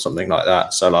month or something like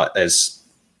that. So like, there's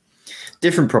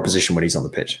different proposition when he's on the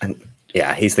pitch. And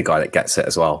yeah, he's the guy that gets it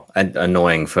as well. And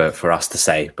annoying for us to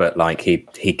say, but like he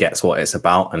gets what it's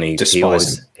about, and he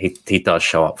does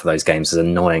show up for those games, as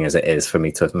annoying as it is for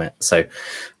me to admit. So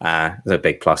there's a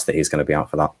big plus that he's going to be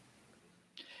out for that.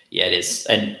 Yeah, it is.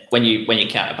 And when you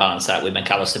counterbalance that with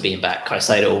McAllister being back,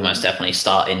 Caicedo almost definitely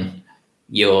starting.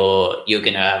 You're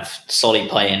going to have Solly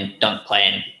playing, Dunk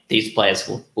playing. These players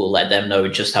will let them know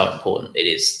just how important it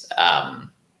is.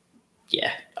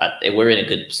 We're in a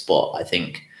good spot, I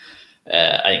think.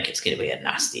 I think it's going to be a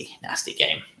nasty, nasty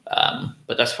game.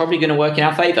 But that's probably going to work in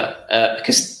our favour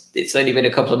because it's only been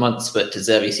a couple of months, but De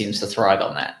Zerbi seems to thrive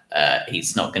on that.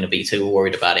 He's not going to be too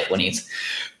worried about it when he's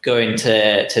going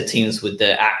to teams with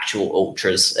the actual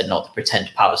ultras and not the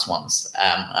pretend Palace ones.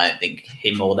 I think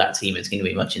him or that team is going to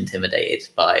be much intimidated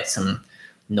by some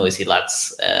noisy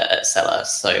lads at Selhurst.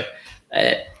 So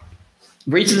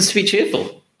reasons to be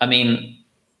cheerful. I mean,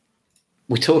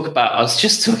 I was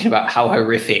just talking about how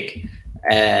horrific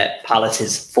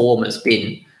Palace's form has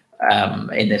been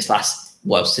in this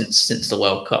since the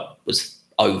World Cup was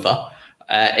over.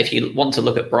 If you want to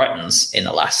look at Brighton's in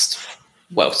the last,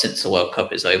 since the World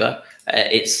Cup is over,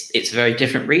 it's a very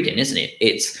different reading, isn't it?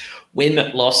 It's win,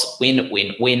 loss, win,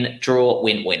 win, win, draw,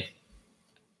 win, win.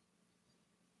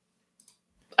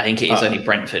 I think it is only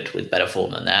Brentford with better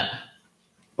form than that.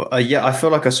 I feel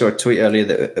like I saw a tweet earlier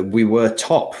that we were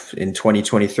top in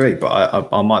 2023,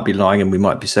 but I might be lying and we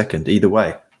might be second. Either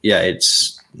way, yeah,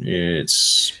 it's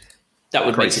that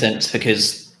would crazy. Make sense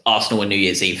because Arsenal were New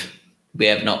Year's Eve. We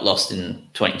have not lost in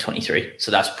 2023,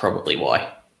 so that's probably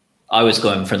why. I was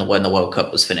going from when the World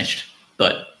Cup was finished,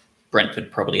 but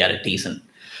Brentford probably had a decent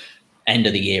end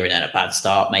of the year and then a bad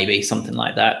start, maybe something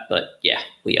like that. But yeah,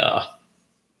 we are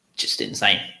just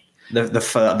insane.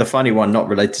 The funny one, not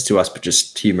related to us, but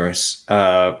just humorous,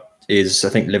 is I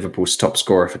think Liverpool's top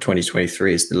scorer for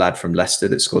 2023 is the lad from Leicester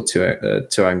that scored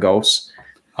two own goals.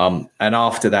 And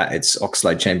after that, it's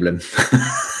Oxlade-Chamberlain.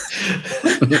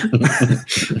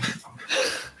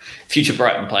 Future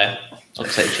Brighton player.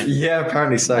 Yeah,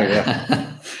 apparently so,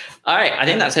 yeah. All right, I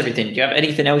think that's everything. Do you have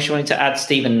anything else you wanted to add?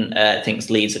 Stephen thinks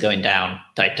Leeds are going down.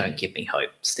 Don't give me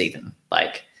hope, Stephen.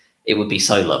 Like, it would be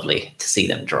so lovely to see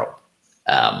them drop.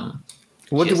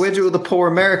 Where do all the poor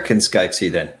Americans go to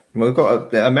then? We've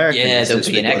got Americans. Yeah, there'll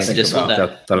be an exodus, won't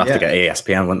there? They'll have to get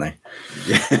ESPN, won't they?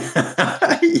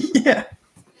 Yeah.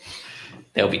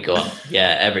 They'll be gone.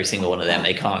 Yeah, every single one of them.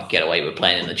 They can't get away with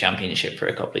playing in the Championship for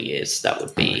a couple of years. That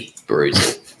would be brutal.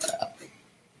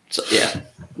 So, yeah,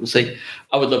 we'll see.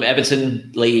 I would love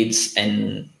Everton, Leeds,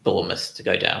 and Bournemouth to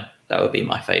go down. That would be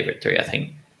my favourite three, I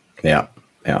think. Yeah.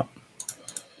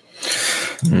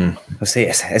 We'll see.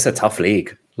 It's a tough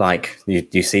league. Like,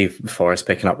 you see Forest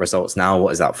picking up results now.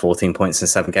 What is that, 14 points in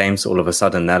 7 games? All of a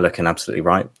sudden, they're looking absolutely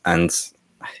right. And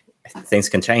things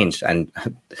can change. And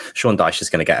Sean Dyche is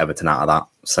going to get Everton out of that.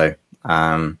 So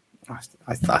I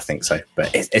think so.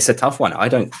 But it's a tough one.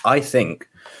 I think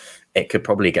it could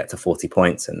probably get to 40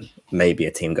 points and maybe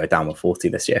a team go down with 40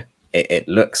 this year. It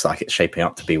looks like it's shaping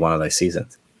up to be one of those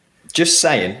seasons. Just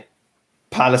saying,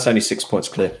 Palace only 6 points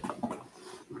clear.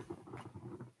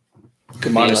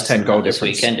 Could minus be 10 goal this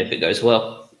difference weekend if it goes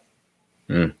well.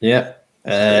 Yeah,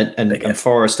 and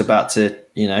Forest about to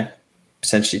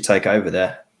potentially take over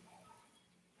there.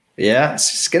 Yeah,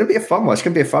 it's going to be a fun one. It's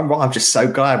going to be a fun one. I'm just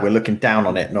so glad we're looking down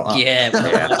on it, not up. Yeah,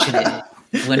 we're not watching it.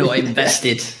 We're not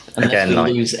invested unless we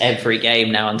lose every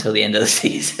game now until the end of the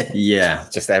season. Yeah.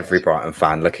 Just every Brighton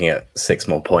fan looking at 6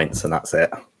 more points and that's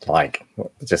it. Like,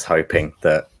 just hoping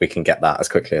that we can get that as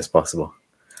quickly as possible.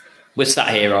 We're sat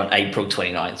here on April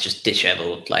 29th, just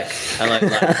disheveled. Like, hello,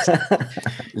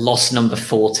 lost number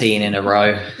 14 in a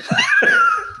row.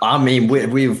 I mean,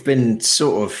 we've been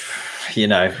sort of,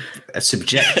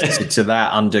 subjected to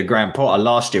that under Graham Potter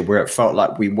last year, where it felt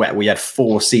like we had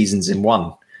 4 seasons in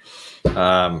one. 3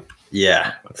 months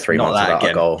without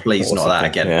a goal. Please, not that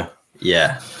again.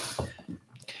 Yeah.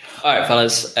 All right,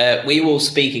 fellas. We will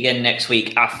speak again next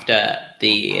week after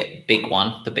the big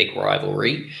one, the big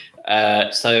rivalry.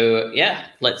 So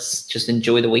let's just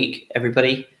enjoy the week,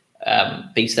 everybody.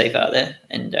 Be safe out there,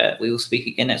 and we will speak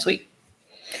again next week.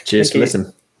 Cheers for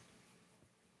listening.